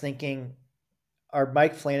finished, I was thinking, are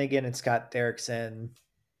Mike Flanagan and Scott Derrickson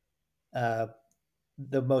uh,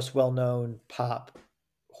 the most well-known pop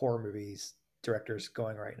horror movies directors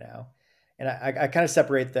going right now? And I kind of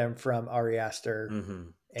separate them from Ari Aster Hmm.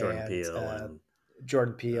 Jordan and Peele and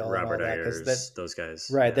Jordan Peele and all Robert that, because that Ayers, those guys.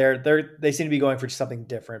 right, Yeah. they seem to be going for something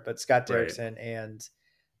different. But Scott Right. Derrickson and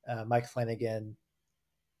Mike Flanagan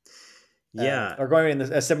Yeah. are going in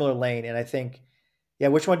a similar lane. And I think, yeah,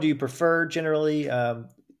 which one do you prefer generally?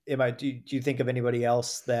 Do you think of anybody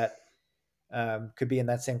else that could be in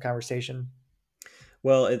that same conversation?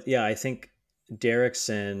 Well, yeah, I think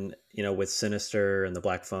Derrickson, with Sinister and the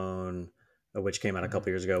Black Phone, which came out a Mhm. couple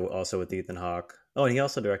years ago, also with Ethan Hawke. Oh, and he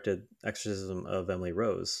also directed Exorcism of Emily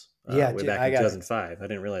Rose Yeah, way dude, back I in got it. 2005. I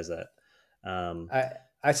didn't realize that. Um, I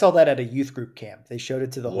I saw that at a youth group camp. They showed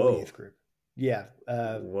it to the whole whoa, youth group. Yeah,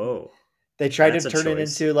 whoa, they tried to that's a turn it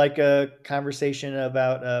choice. into like a conversation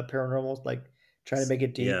about paranormal, like trying to make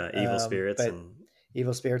it deep, Yeah, evil spirits but and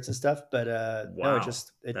evil spirits and stuff. But no, wow, it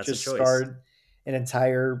that's a just choice. scarred an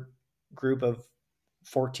entire group of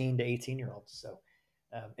 14 to 18-year olds. So,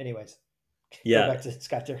 anyways, go Yeah, back to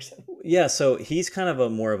Scott Derrickson. yeah. So he's kind of a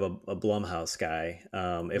more of a Blumhouse guy.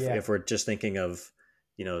 Yeah. If we're just thinking of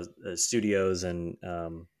studios and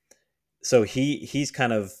so he's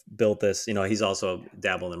kind of built this. He's also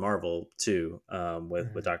dabbled in Marvel too,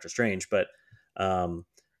 with Mhm. Doctor Strange. But um,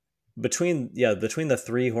 between the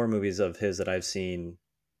three horror movies of his that I've seen,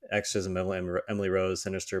 Exorcism, Emily Rose,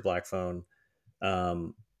 Sinister, Black Phone.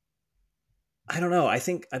 Um, I don't know. I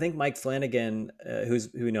think Mike Flanagan, he's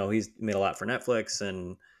made a lot for Netflix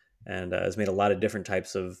and has made a lot of different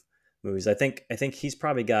types of movies. I think he's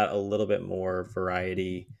probably got a little bit more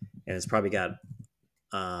variety and has probably got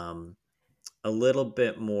um, a little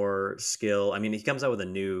bit more skill. I mean,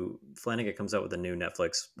 Flanagan comes out with a new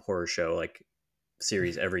Netflix horror show like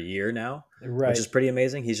series every year now, which Right. is pretty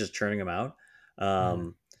amazing. He's just churning them out. Mhm.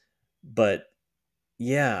 Um, but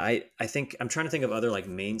yeah, I think I'm trying to think of other like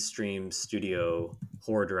mainstream studio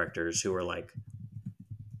horror directors who are like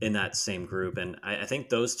in that same group, and I think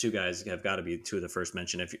those two guys have got to be two of the first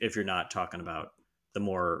mentioned. If you're not talking about the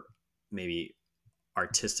more maybe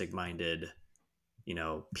artistic minded,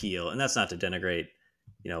 Peel, and that's not to denigrate,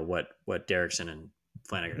 what Derrickson and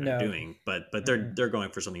Flanagan are No. doing, but they're Mhm. they're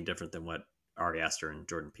going for something different than what Ari Aster and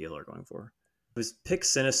Jordan Peele are going for. It was pick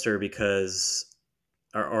Sinister because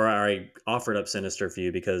or I offered up Sinister for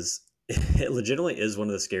you because it legitimately is one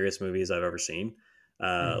of the scariest movies I've ever seen.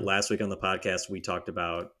 Mhm. Last week on the podcast, we talked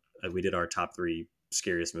about we did our top three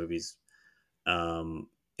scariest movies, um,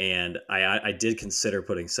 and I did consider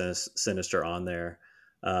putting Sinister on there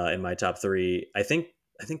in my top three. I think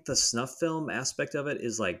the snuff film aspect of it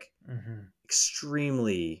is like Mhm.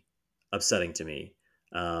 extremely upsetting to me.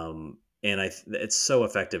 And it's so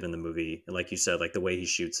effective in the movie, and like you said, like the way he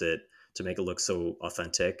shoots it to make it look so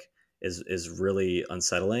authentic is really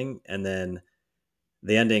unsettling. And then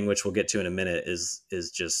the ending, which we'll get to in a minute, is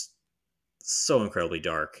just so incredibly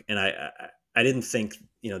dark. And I didn't think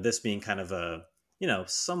this being kind of a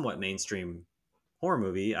somewhat mainstream horror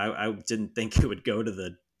movie, I didn't think it would go to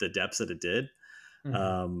the depths that it did. Mhm.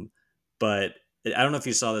 Um, but I don't know if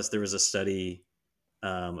you saw this. There was a study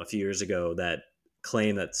a few years ago that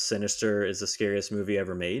claimed that Sinister is the scariest movie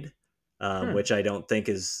ever made, Hmm. which I don't think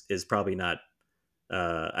is probably not.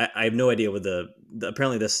 I have no idea what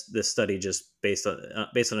apparently this study just based on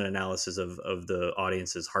an analysis of the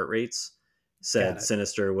audience's heart rates Got said it.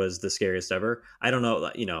 Sinister was the scariest ever. I don't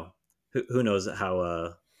know, who knows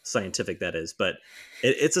how scientific that is, but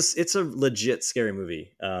it's a legit scary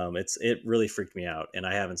movie. It really freaked me out, and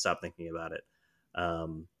I haven't stopped thinking about it.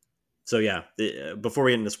 Um, so yeah, before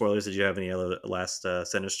we get into spoilers, did you have any other last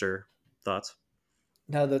Sinister thoughts?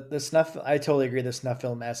 No, the snuff. I totally agree. The snuff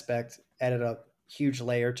film aspect added a huge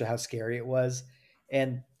layer to how scary it was,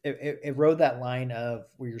 and it rode that line of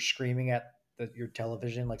where you're screaming at your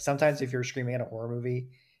television. Like sometimes if you're screaming at a horror movie,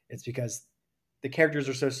 it's because the characters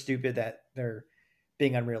are so stupid that they're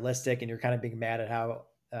being unrealistic, and you're kind of being mad at how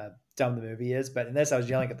dumb the movie is. But in this, I was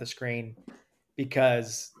yelling at the screen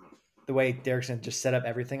because the way Derrickson just set up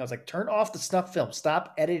everything, I was like, turn off the snuff film,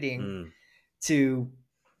 stop editing Mm, to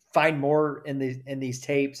find more in these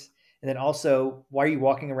tapes. And then also, why are you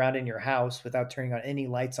walking around in your house without turning on any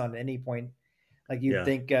lights on at any point? Like you'd yeah,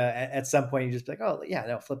 think at some point you just be like, oh yeah,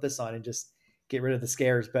 no, flip this on and just get rid of the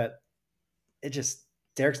scares. But it just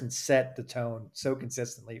Derrickson set the tone so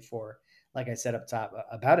consistently for, like I said up top,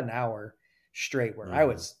 about an hour straight, where I Hmm.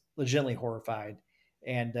 was legitimately horrified.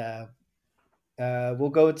 And we'll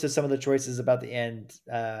go into some of the choices about the end.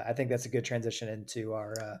 I think that's a good transition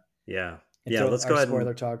Yeah. Yeah. into Let's our go ahead and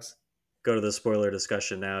spoiler talks. go to the spoiler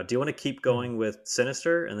discussion now. Do you want to keep Mhm. going with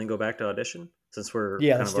Sinister and then go back to Audition, since we're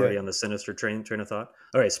Yeah, kind let's of do already it. on the Sinister train of thought?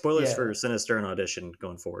 All right, spoilers Yeah, for Sinister and Audition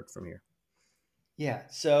going forward from here. yeah.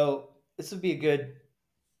 So this would be a good.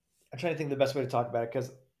 I'm trying to think of the best way to talk about it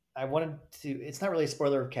because I wanted to. It's not really a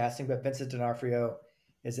spoiler of casting, but Vincent D'Onofrio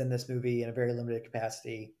is in this movie in a very limited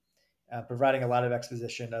capacity, providing a lot of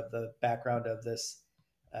exposition of the background of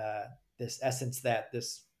uh, this essence that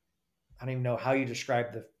this. I don't even know how you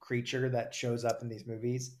describe the creature that shows up in these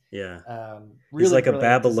movies. Yeah. He's Really like a brilliant.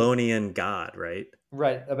 Babylonian god, right?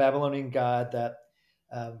 Right, a Babylonian god that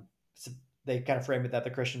um, they kind of frame it that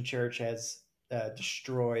the Christian church has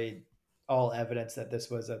destroyed all evidence that this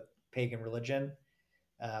was a pagan religion,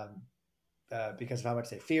 um, because of how much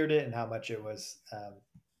they feared it and how much it was.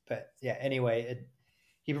 But yeah, anyway,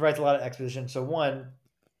 he provides a lot of exposition. So one,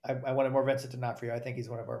 I wanted more Vincent D'Onofrio. I think he's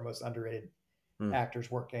one of our most underrated Hmm. actors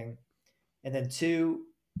working. And then two,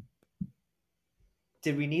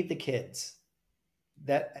 did we need the kids?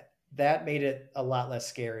 That made it a lot less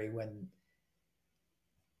scary when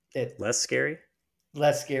it Less scary?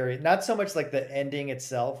 less scary. Not so much like the ending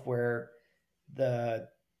itself, where the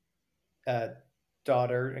uh,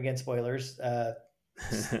 daughter, again spoilers,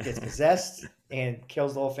 gets possessed and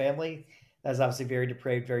kills the whole family. That's obviously very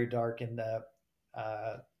depraved, very dark, and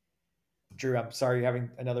uh, Drew, I'm sorry you're having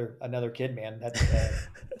another kid, man. That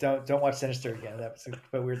don't watch Sinister again. That's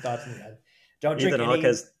put weird thoughts in your head. Don't drink Ethan Hawke any.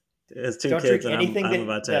 has two Don't kids, drink and anything I'm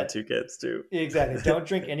about to have that two kids too. exactly. Don't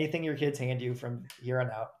drink anything your kids hand you from here on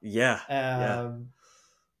out. Yeah, yeah,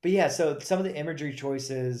 But yeah, so some of the imagery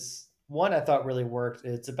choices, one I thought really worked.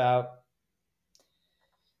 It's about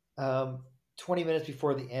um, 20 minutes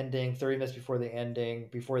before the ending, 30 minutes before the ending,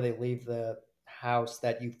 before they leave the house,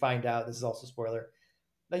 that you find out, this is also a spoiler,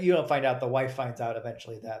 that you don't find out, the wife finds out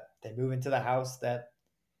eventually that they move into the house that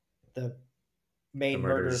the the main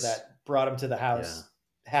murder murders. that brought him to the Yeah, house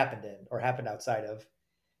happened in, or happened outside of.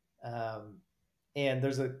 Um, and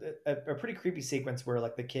there's a pretty creepy sequence where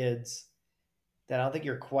like the kids that I don't think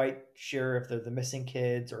you're quite sure if they're the missing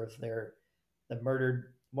kids or if they're the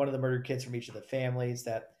murdered one of the murdered kids from each of the families,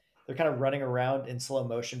 that they're kind of running around in slow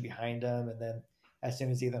motion behind them, and then as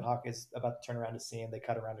soon as Ethan Hawke is about to turn around to see him, they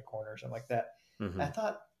cut around a corner or something like that. hmm, And I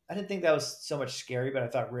thought I didn't think that was so much scary, but I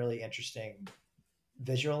thought really interesting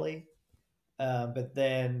visually. But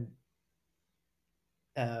then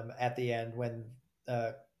at the end, when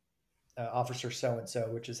uh, Officer So and So,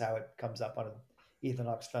 which is how it comes up on Ethan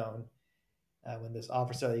Hawke's phone, when this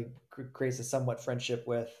officer he creates a somewhat friendship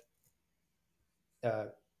with, uh,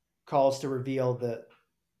 calls to reveal the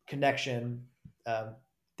connection,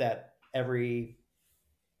 that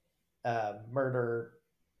murder,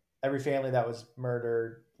 every family that was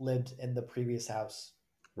murdered lived in the previous house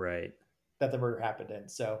right. that the murder happened in.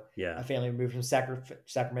 So Yeah, a family moved from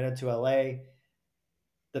Sacramento to LA.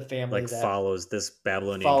 The family like that follows this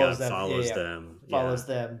Babylonian follows god them, yeah, follows yeah, them. Yeah, follows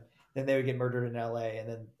them. Then they would get murdered in LA, and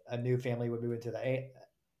then a new family would move into the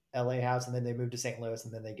LA house, and then they move to St. Louis,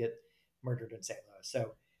 and then they get murdered in St. Louis.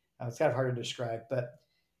 So it's kind of hard to describe, but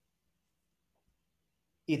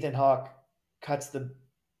Ethan Hawke cuts the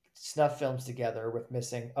snuff films together with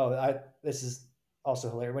missing. Oh, this is also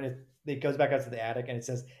hilarious when it goes back out to the attic and it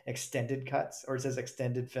says extended cuts, or it says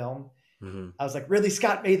extended film. hmm. I was like, Ridley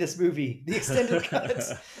Scott made this movie, the extended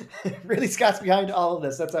cuts. Ridley Scott's behind all of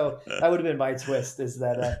this. That's how that would have been my twist, is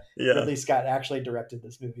that Yeah, Ridley Scott actually directed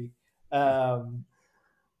this movie. Um,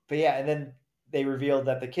 but yeah, and then they revealed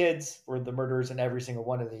that the kids were the murderers in every single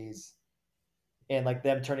one of these, and like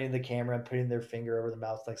them turning to the camera and putting their finger over the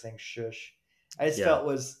mouth, like saying "shush." I just yeah. felt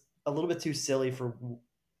was a little bit too silly for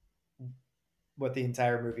what the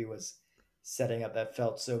entire movie was setting up. That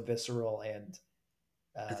felt so visceral and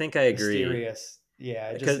I think I agree mysterious. Yeah,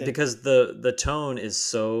 it just because it. the tone is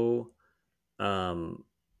so um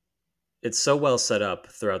it's so well set up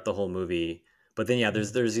throughout the whole movie. But then yeah,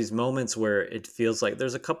 Mm, there's these moments where it feels like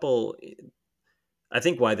there's a couple. I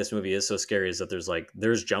think why this movie is so scary is that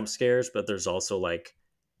there's jump scares, but there's also like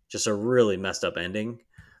just a really messed up ending.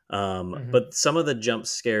 mm-hmm. But some of the jump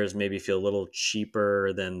scares maybe feel a little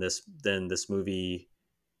cheaper than this movie.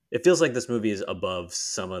 It feels like this movie is above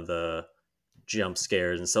some of the jump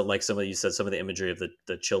scares, and so like some of you said some of the imagery of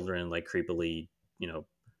the children like creepily, you know,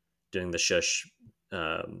 doing the shush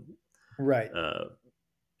um, Right. uh,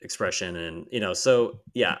 expression, and you know, so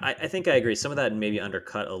yeah, I think I agree. Some of that maybe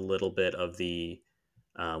undercut a little bit of the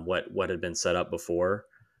what had been set up before.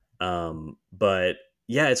 But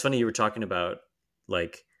yeah, it's funny you were talking about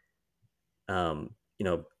like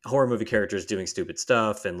horror movie characters doing stupid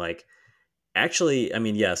stuff, and like actually, I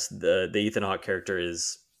mean, yes, the Ethan Hawke character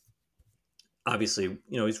is obviously,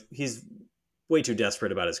 he's way too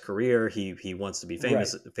desperate about his career. He wants to be Right.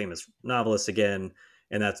 famous novelist again,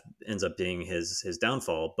 and that ends up being his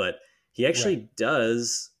downfall. But he Right. actually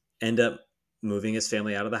does end up moving his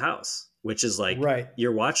family out of the house, which is like Right.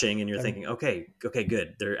 you're watching and you're And thinking, okay,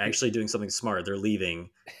 good. They're actually doing something smart. They're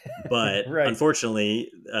leaving, but right.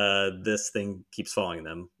 unfortunately, this thing keeps following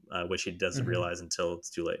them, which he doesn't Hmm. realize until it's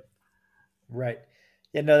too late. Right.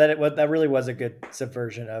 Yeah, no, that really was a good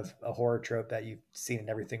subversion of a horror trope that you've seen in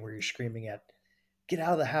everything where you're screaming at, get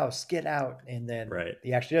out of the house, get out. And then Right.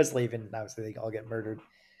 he actually does leave and obviously they all get murdered.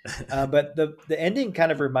 But the ending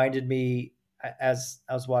kind of reminded me as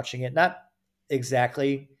I was watching it, not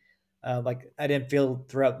exactly like I didn't feel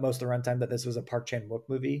throughout most of the runtime that this was a Park Chan Wook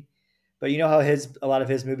movie, but you know how a lot of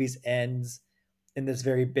his movies ends in this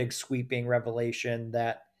very big sweeping revelation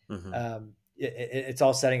that Hmm. it's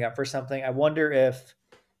all setting up for something. I wonder if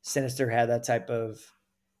Sinister had that type of.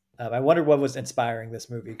 I wonder what was inspiring this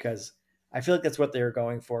movie because I feel like that's what they were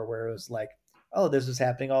going for, where it was like, oh, this was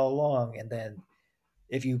happening all along, and then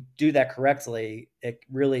if you do that correctly, it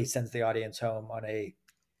really sends the audience home on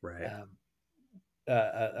Right. um,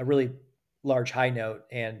 a really large high note.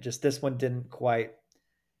 And just this one didn't quite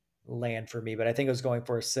land for me, but I think it was going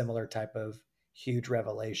for a similar type of huge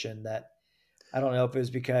revelation that I don't know if it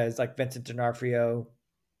was because like Vincent D'Onofrio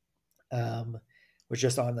um, was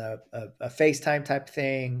just on a FaceTime type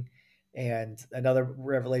thing, and another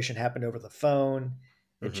revelation happened over the phone.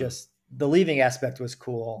 It Hmm. just the leaving aspect was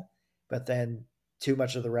cool, but then too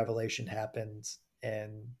much of the revelation happens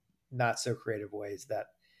in not so creative ways that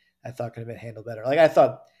I thought could have been handled better. Like I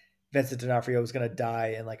thought Vincent D'Onofrio was going to die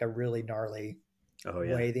in like a really gnarly Oh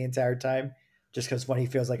yeah. way the entire time, just because when he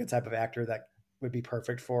feels like a type of actor that would be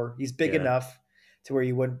perfect for, he's big Yeah. enough to where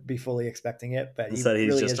you wouldn't be fully expecting it, but he Instead,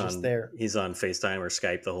 really is just there. he's on FaceTime or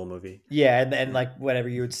Skype the whole movie. Yeah, and like whatever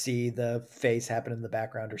you would see the face happen in the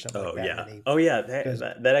background or something like Oh that, and yeah. then he Oh yeah. That, goes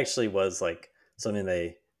that, that actually was like something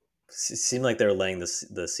they seemed like they were laying the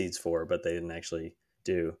seeds for, but they didn't actually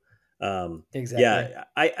do. exactly. Yeah,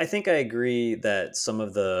 I think I agree that some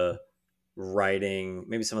of the writing,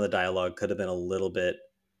 maybe some of the dialogue, could have been a little bit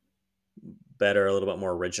better, a little bit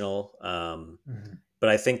more original. Mhm. But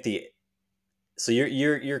I think the so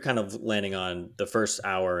you're kind of landing on the first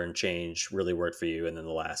hour and change really worked for you, and then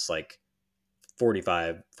the last like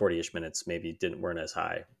 40ish minutes maybe didn't weren't as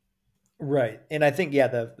high. Right, and I think yeah,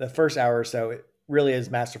 the first hour or so it really is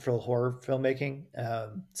masterful horror filmmaking.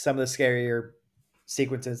 Some of the scarier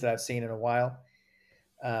sequences that I've seen in a while,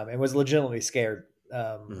 and was legitimately scared.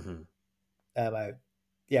 Hmm. I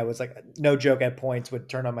yeah, it was like no joke. At points, would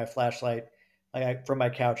turn on my flashlight, like from my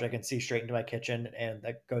couch, I can see straight into my kitchen, and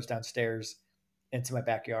that goes downstairs into my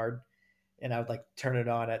backyard. And I would like turn it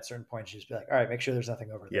on at certain points, just be like, all right, make sure there's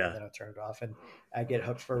nothing over there, and Yeah. then I'll turn it off, and I get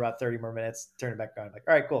hooked for about 30 more minutes, turn it back on, like,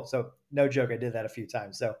 all right, cool. So no joke, I did that a few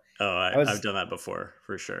times. So Oh, I I've was done that before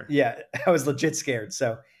for sure. yeah, I was legit scared.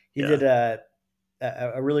 So he Yeah. did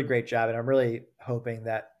a really great job, and I'm really hoping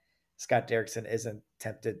that Scott Derrickson isn't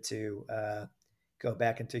tempted to go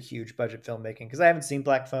back into huge budget filmmaking because I haven't seen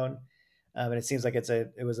Black Phone, and it seems like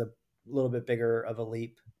it was a little bit bigger of a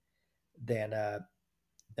leap than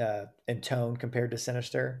in tone compared to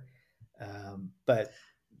Sinister. But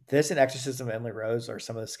this and Exorcism of Emily Rose are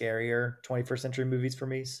some of the scarier 21st century movies for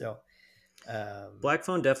me. So um, Black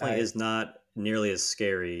Phone definitely I is not nearly as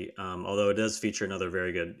scary, although it does feature another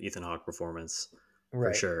very good Ethan Hawke performance for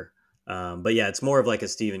right. sure. But yeah, it's more of like a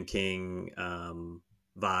Stephen King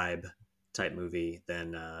vibe type movie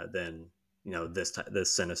than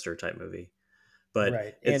this Sinister type movie. But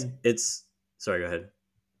Right. it's And it's sorry, go ahead.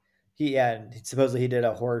 and supposedly he did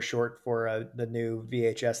a horror short for the new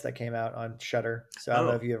VHS that came out on Shutter. So I don't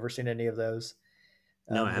know if Oh you've ever seen any of those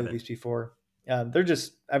no, I haven't. movies before. They're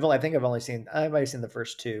just I think I might have seen the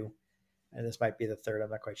first two, and this might be the third.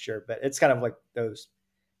 I'm not quite sure, but it's kind of like those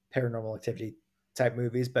paranormal activity type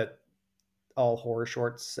movies, but all horror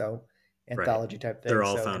shorts. So Right, anthology type they're thing.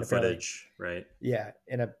 all So and found apparently, footage, right? yeah,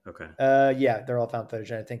 in a Okay. yeah, they're all found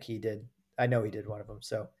footage, and I think he did. I know he did one of them.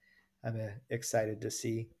 So I'm excited to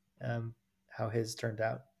see how his turned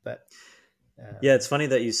out. But Yeah, it's um, funny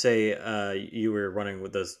that you say you were running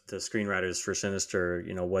with the screenwriters for Sinister.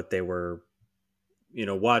 You know what they were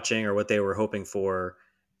watching or what they were hoping for.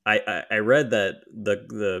 I read that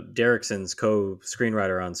the Derrickson's co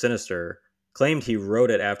screenwriter on Sinister claimed he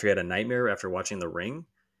wrote it after he had a nightmare after watching The Ring,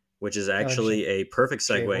 which is Audition. actually a perfect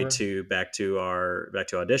J segue horror. to back to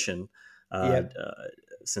Audition, uh, Yep. uh,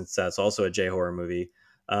 since that's also a J horror movie.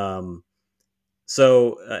 Um,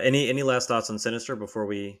 so, any last thoughts on Sinister before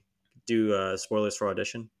we do spoilers for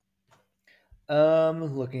Audition?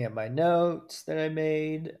 Looking at my notes that I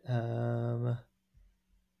made. No,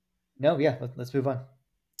 yeah, let's move on.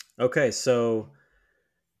 Okay, so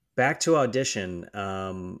back to Audition.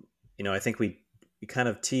 I think we kind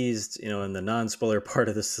of teased, in the non-spoiler part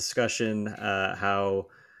of this discussion, how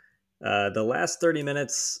the last 30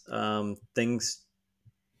 minutes, things,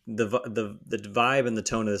 the vibe and the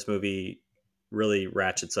tone of this movie really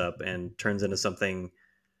ratchets up and turns into something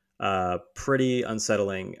pretty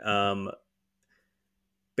unsettling.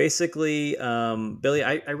 Basically, Billy,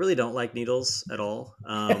 I really don't like needles at all.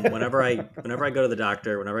 Whenever I go to the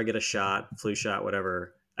doctor, whenever I get a shot, flu shot,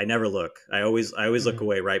 whatever, I never look. I always look Mhm.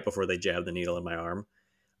 away right before they jab the needle in my arm.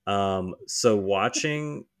 So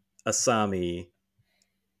watching Asami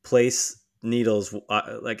place needles,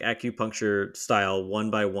 like acupuncture style, one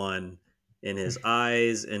by one, in his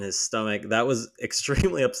eyes, in his stomach, that was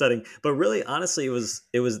extremely upsetting. But really, honestly, it was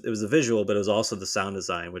the visual, but it was also the sound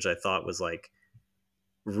design, which I thought was like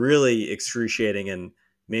really excruciating and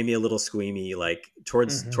made me a little squeamy. Like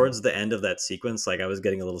Mhm. towards the end of that sequence, like I was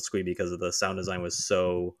getting a little squeamy because of the sound design was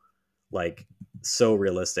so, like, so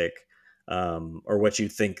realistic, or what you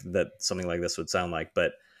think that something like this would sound like.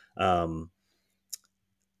 But um,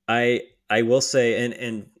 I will say,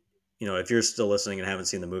 and if you're still listening and haven't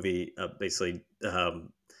seen the movie, basically,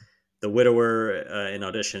 the widower, in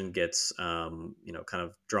Audition, gets, kind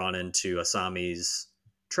of drawn into Asami's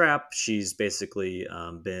trap. She's basically,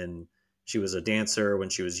 been she was a dancer when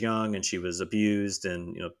she was young, and she was abused,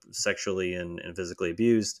 and sexually and physically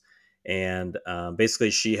abused, and basically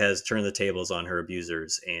she has turned the tables on her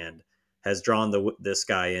abusers and has drawn this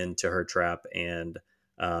guy into her trap, and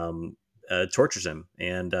um, tortures him,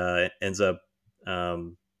 and ends up,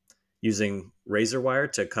 um, using razor wire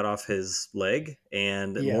to cut off his leg,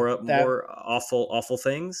 and Yeah, more that awful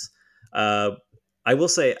things. Uh, I will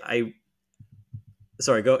say, I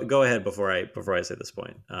sorry, go ahead before I say this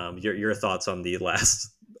point. Your thoughts on the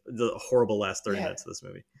horrible last 30 yeah, minutes of this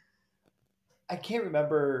movie. I can't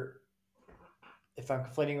remember if I'm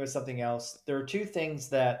conflating with something else. There are two things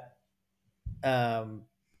that um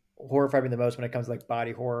horrify me the most when it comes to like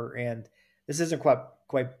body horror, and this isn't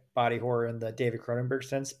quite body horror in the David Cronenberg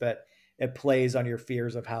sense, but it plays on your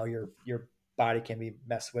fears of how your body can be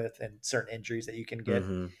messed with and certain injuries that you can get.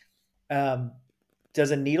 Hmm. Um,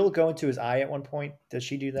 does a needle go into his eye at one point? Does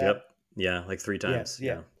she do Yep. that? Yeah, like three Yeah, times.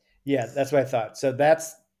 yeah, Yeah. yeah. That's what I thought. So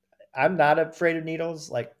that's I'm not afraid of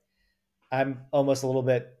needles. Like I'm almost a little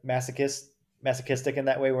bit masochistic in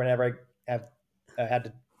that way. Whenever I have had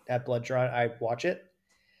to have blood drawn, I watch it.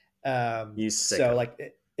 You So sicko. like,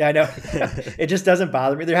 yeah, I know it just doesn't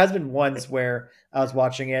bother me. There has been ones where I was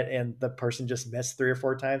watching it and the person just missed 3 or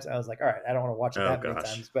 4 times. I was like, all right, I don't want to watch it Oh that many gosh.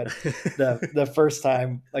 times. But the first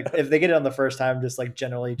time, like if they get it on the first time, just like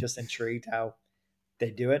generally just intrigued how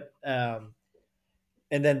they do it.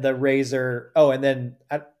 And then the razor. Oh, and then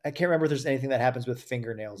I can't remember if there's anything that happens with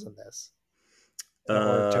fingernails in this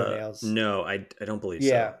or toenails. No, I don't believe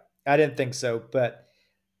Yeah, so. I didn't think so, but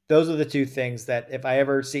those are the two things that if I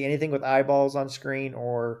ever see anything with eyeballs on screen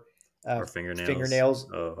or uh, Or fingernails.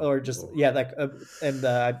 fingernails Oh. or just Oh. yeah, and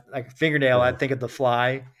like fingernail, I Oh. think of the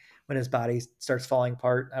Fly when his body starts falling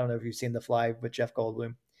apart. I don't know if you've seen the Fly with Jeff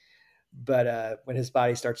Goldblum, but when his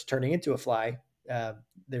body starts turning into a fly, uh,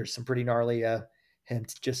 there's some pretty gnarly him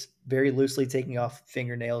just very loosely taking off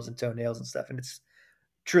fingernails and toenails and stuff, and it's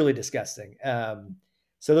truly disgusting.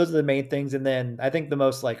 So those are the main things, and then I think the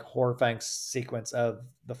most like horrifying sequence of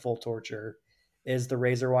the full torture is the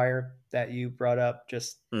razor wire that you brought up.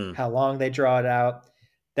 Just Mm. how long they draw it out.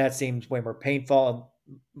 That seems way more painful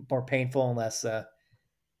and less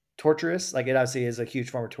torturous. Like it obviously is a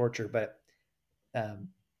huge form of torture, but um,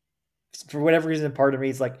 for whatever reason, part of me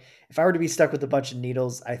is like, if I were to be stuck with a bunch of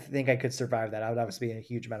needles, I think I could survive that. I would obviously be in a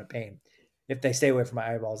huge amount of pain if they stay away from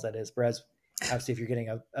my eyeballs. That is, whereas obviously if you're getting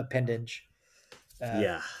a appendage uh,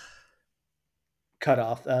 Yeah. cut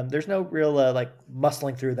off. There's no real like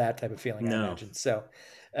muscling through that type of feeling, I No. imagine. So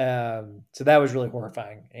that was really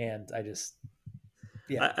horrifying, and I just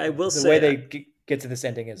yeah, I will the way say, they get to this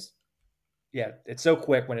ending is yeah, it's so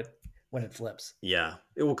quick when it flips. yeah.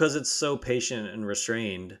 Well, because it's so patient and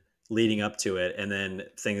restrained leading up to it, and then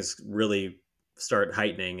things really start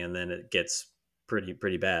heightening, and then it gets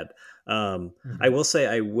pretty bad. I Mm-hmm. will say,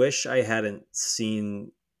 I wish I hadn't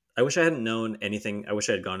known anything. I wish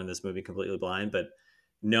I had gone in this movie completely blind, but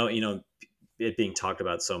no, it being talked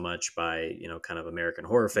about so much by, kind of American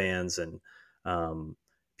horror fans, and um,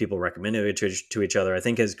 people recommended it to each other, I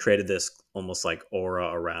think has created this almost like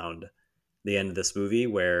aura around the end of this movie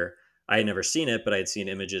where I had never seen it, but I had seen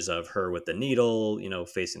images of her with the needle,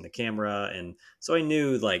 facing the camera. And so I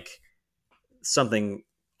knew like something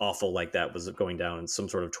awful like that was going down, and some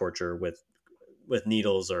sort of torture with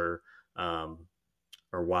needles um,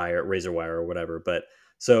 or wire, razor wire or whatever. But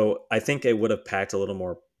so I think it would have packed a little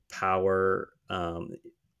more power.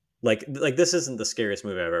 Like this isn't the scariest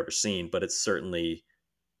movie I've ever seen, but it's certainly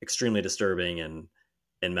extremely disturbing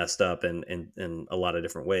and messed up in a lot of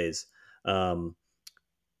different ways. Um,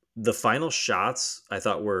 the final shots I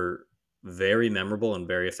thought were very memorable and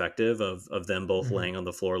very effective of them both Mhm. laying on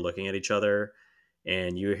the floor looking at each other,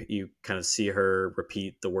 and you kind of see her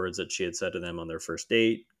repeat the words that she had said to them on their first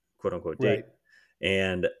date, quote unquote date. Right.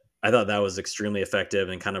 And I thought that was extremely effective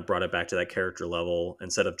and kind of brought it back to that character level.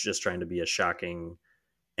 Instead of just trying to be a shocking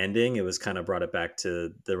ending, it was kind of brought it back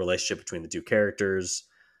to the relationship between the two characters.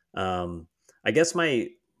 I guess my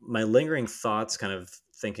lingering thoughts, kind of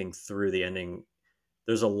thinking through the ending,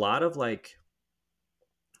 there's a lot of like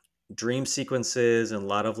dream sequences and a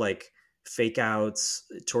lot of like fake outs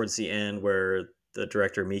towards the end where the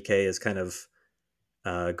director Mike is kind of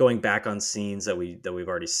going back on scenes that we've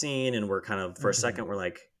already seen, and we're kind of for a Mhm. second we're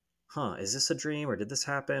like, huh, is this a dream or did this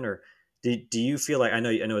happen? Or do you feel like, I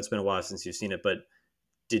know it's been a while since you've seen it, but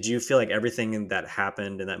did you feel like everything that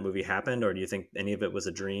happened in that movie happened, or do you think any of it was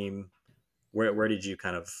a dream? Where did you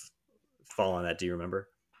kind of fall on that? Do you remember?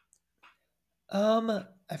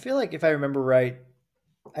 I feel like if I remember right,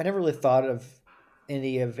 I never really thought of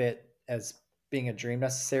any of it as being a dream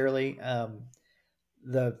necessarily.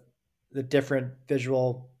 The the different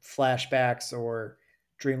visual flashbacks or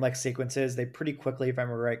dreamlike sequences, they pretty quickly, if I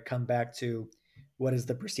remember right, come back to what is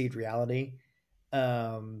the perceived reality.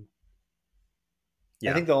 Um, I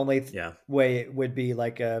Yeah, think the only yeah, way it would be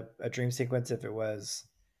like a dream sequence if it was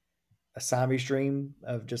a zombie's dream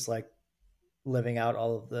of just like living out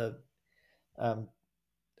all of the um,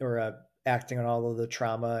 or acting on all of the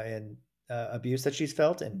trauma and abuse that she's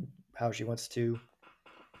felt and how she wants to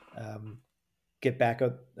um, get back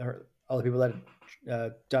at her, all the people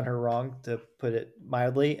that done her wrong, to put it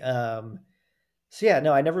mildly. So yeah,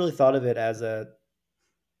 no, I never really thought of it as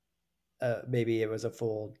maybe it was a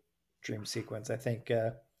full dream sequence. I think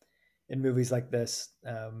in movies like this,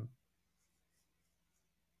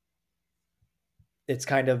 it's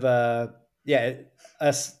kind of yeah,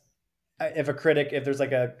 us. If a critic, if there's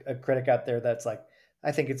like a critic out there that's like,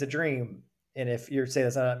 I think it's a dream, and if you're saying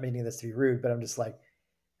this, I'm not meaning this to be rude, but I'm just like,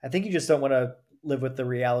 I think you just don't want to live with the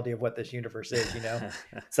reality of what this universe is.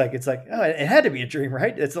 It's like oh, it had to be a dream,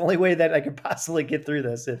 right? It's the only way that I could possibly get through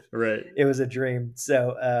this if right. it was a dream.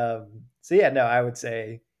 So yeah, no, I would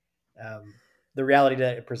say um, the reality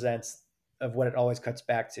that it presents of what it always cuts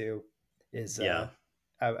back to is Yeah,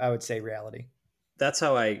 I would say reality. that's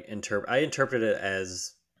how I interpret it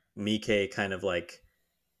as Mike kind of like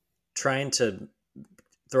trying to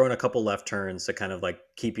throw in a couple left turns to kind of like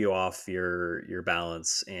keep you off your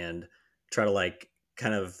balance, and try to like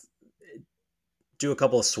kind of do a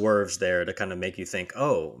couple of swerves there to kind of make you think,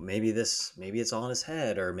 oh, maybe it's all in his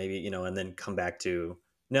head, or maybe, and then come back to,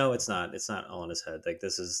 no, it's not all in his head. Like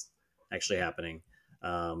this is actually happening.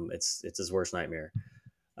 It's his worst nightmare.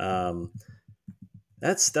 Um,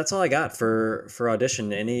 that's all I got for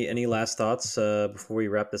Audition. Any last thoughts before we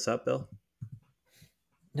wrap this up, Bill?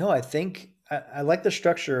 No, I think I like the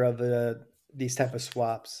structure of these type of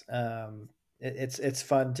swaps. It's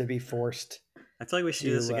fun to be forced I feel like we should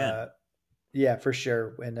do this to again. yeah, for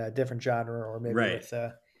sure, in a different genre, or maybe Right. with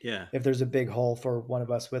Yeah. if there's a big hole for one of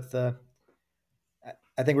us with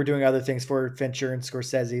I think we're doing other things for Fincher and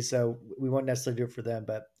Scorsese, so we won't necessarily do it for them,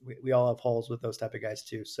 but we all have holes with those type of guys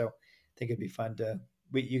too. So I think it'd be fun to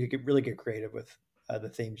you could really get creative with the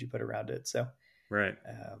themes you put around it. So, Right.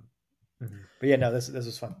 um, but yeah, no, this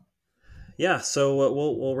was fun. Yeah. So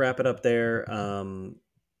we'll wrap it up there.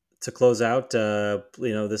 To close out,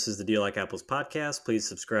 this is the Deal Like Apples podcast. Please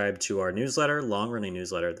subscribe to our newsletter, long running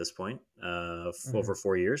newsletter at this point, over Hmm.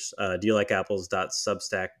 4 years.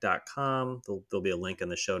 Deallikeapples.substack.com. There'll be a link in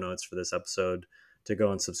the show notes for this episode to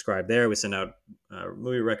go and subscribe there. We send out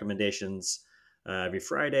movie recommendations every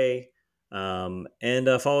Friday. And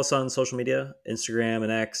follow us on social media, Instagram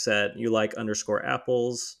and X at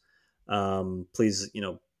YouLike_apples. Please,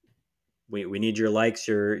 we need your likes,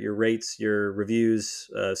 your rates, your reviews.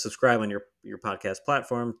 Subscribe on your podcast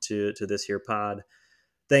platform to this here pod.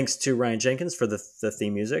 Thanks to Ryan Jenkins for the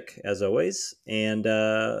theme music, as always. And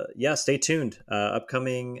yeah, stay tuned.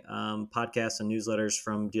 Upcoming podcasts and newsletters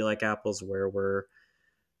from Do You Like Apples, where we're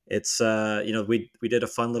it's we did a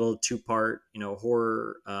fun little 2-part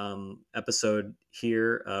horror episode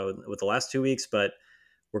here with the last 2 weeks, but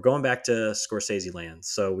we're going back to Scorsese land.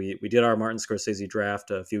 So we did our Martin Scorsese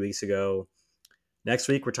draft a few weeks ago. Next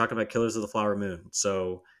week we're talking about Killers of the Flower Moon.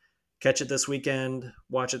 So catch it this weekend,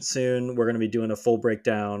 watch it soon. We're going to be doing a full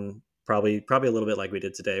breakdown, probably a little bit like we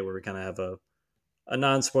did today, where we kind of have a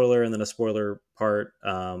non-spoiler and then a spoiler part.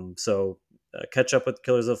 So catch up with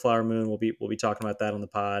Killers of the Flower Moon. We'll be talking about that on the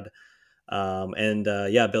pod.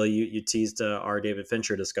 Billy, you teased our David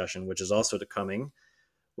Fincher discussion, which is also coming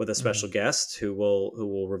with a special guest who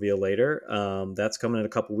will reveal later. That's coming in a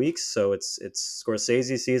couple weeks. So it's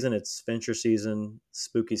Scorsese season, it's Fincher season,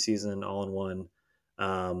 spooky season, all in one.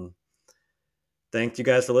 Thank you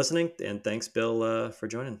guys for listening, and thanks, Bill, for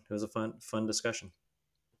joining. It was a fun discussion.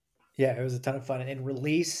 Yeah, it was a ton of fun. And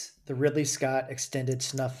release the Ridley Scott extended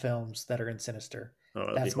snuff films that are in Sinister.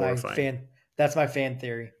 Oh, that's my fan. That's my fan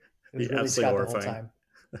theory. It was Ridley Scott horrifying.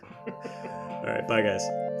 The whole time. All right, bye guys.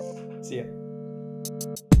 See ya.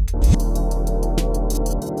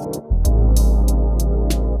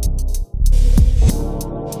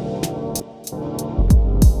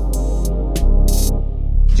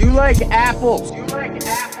 Do you like apples?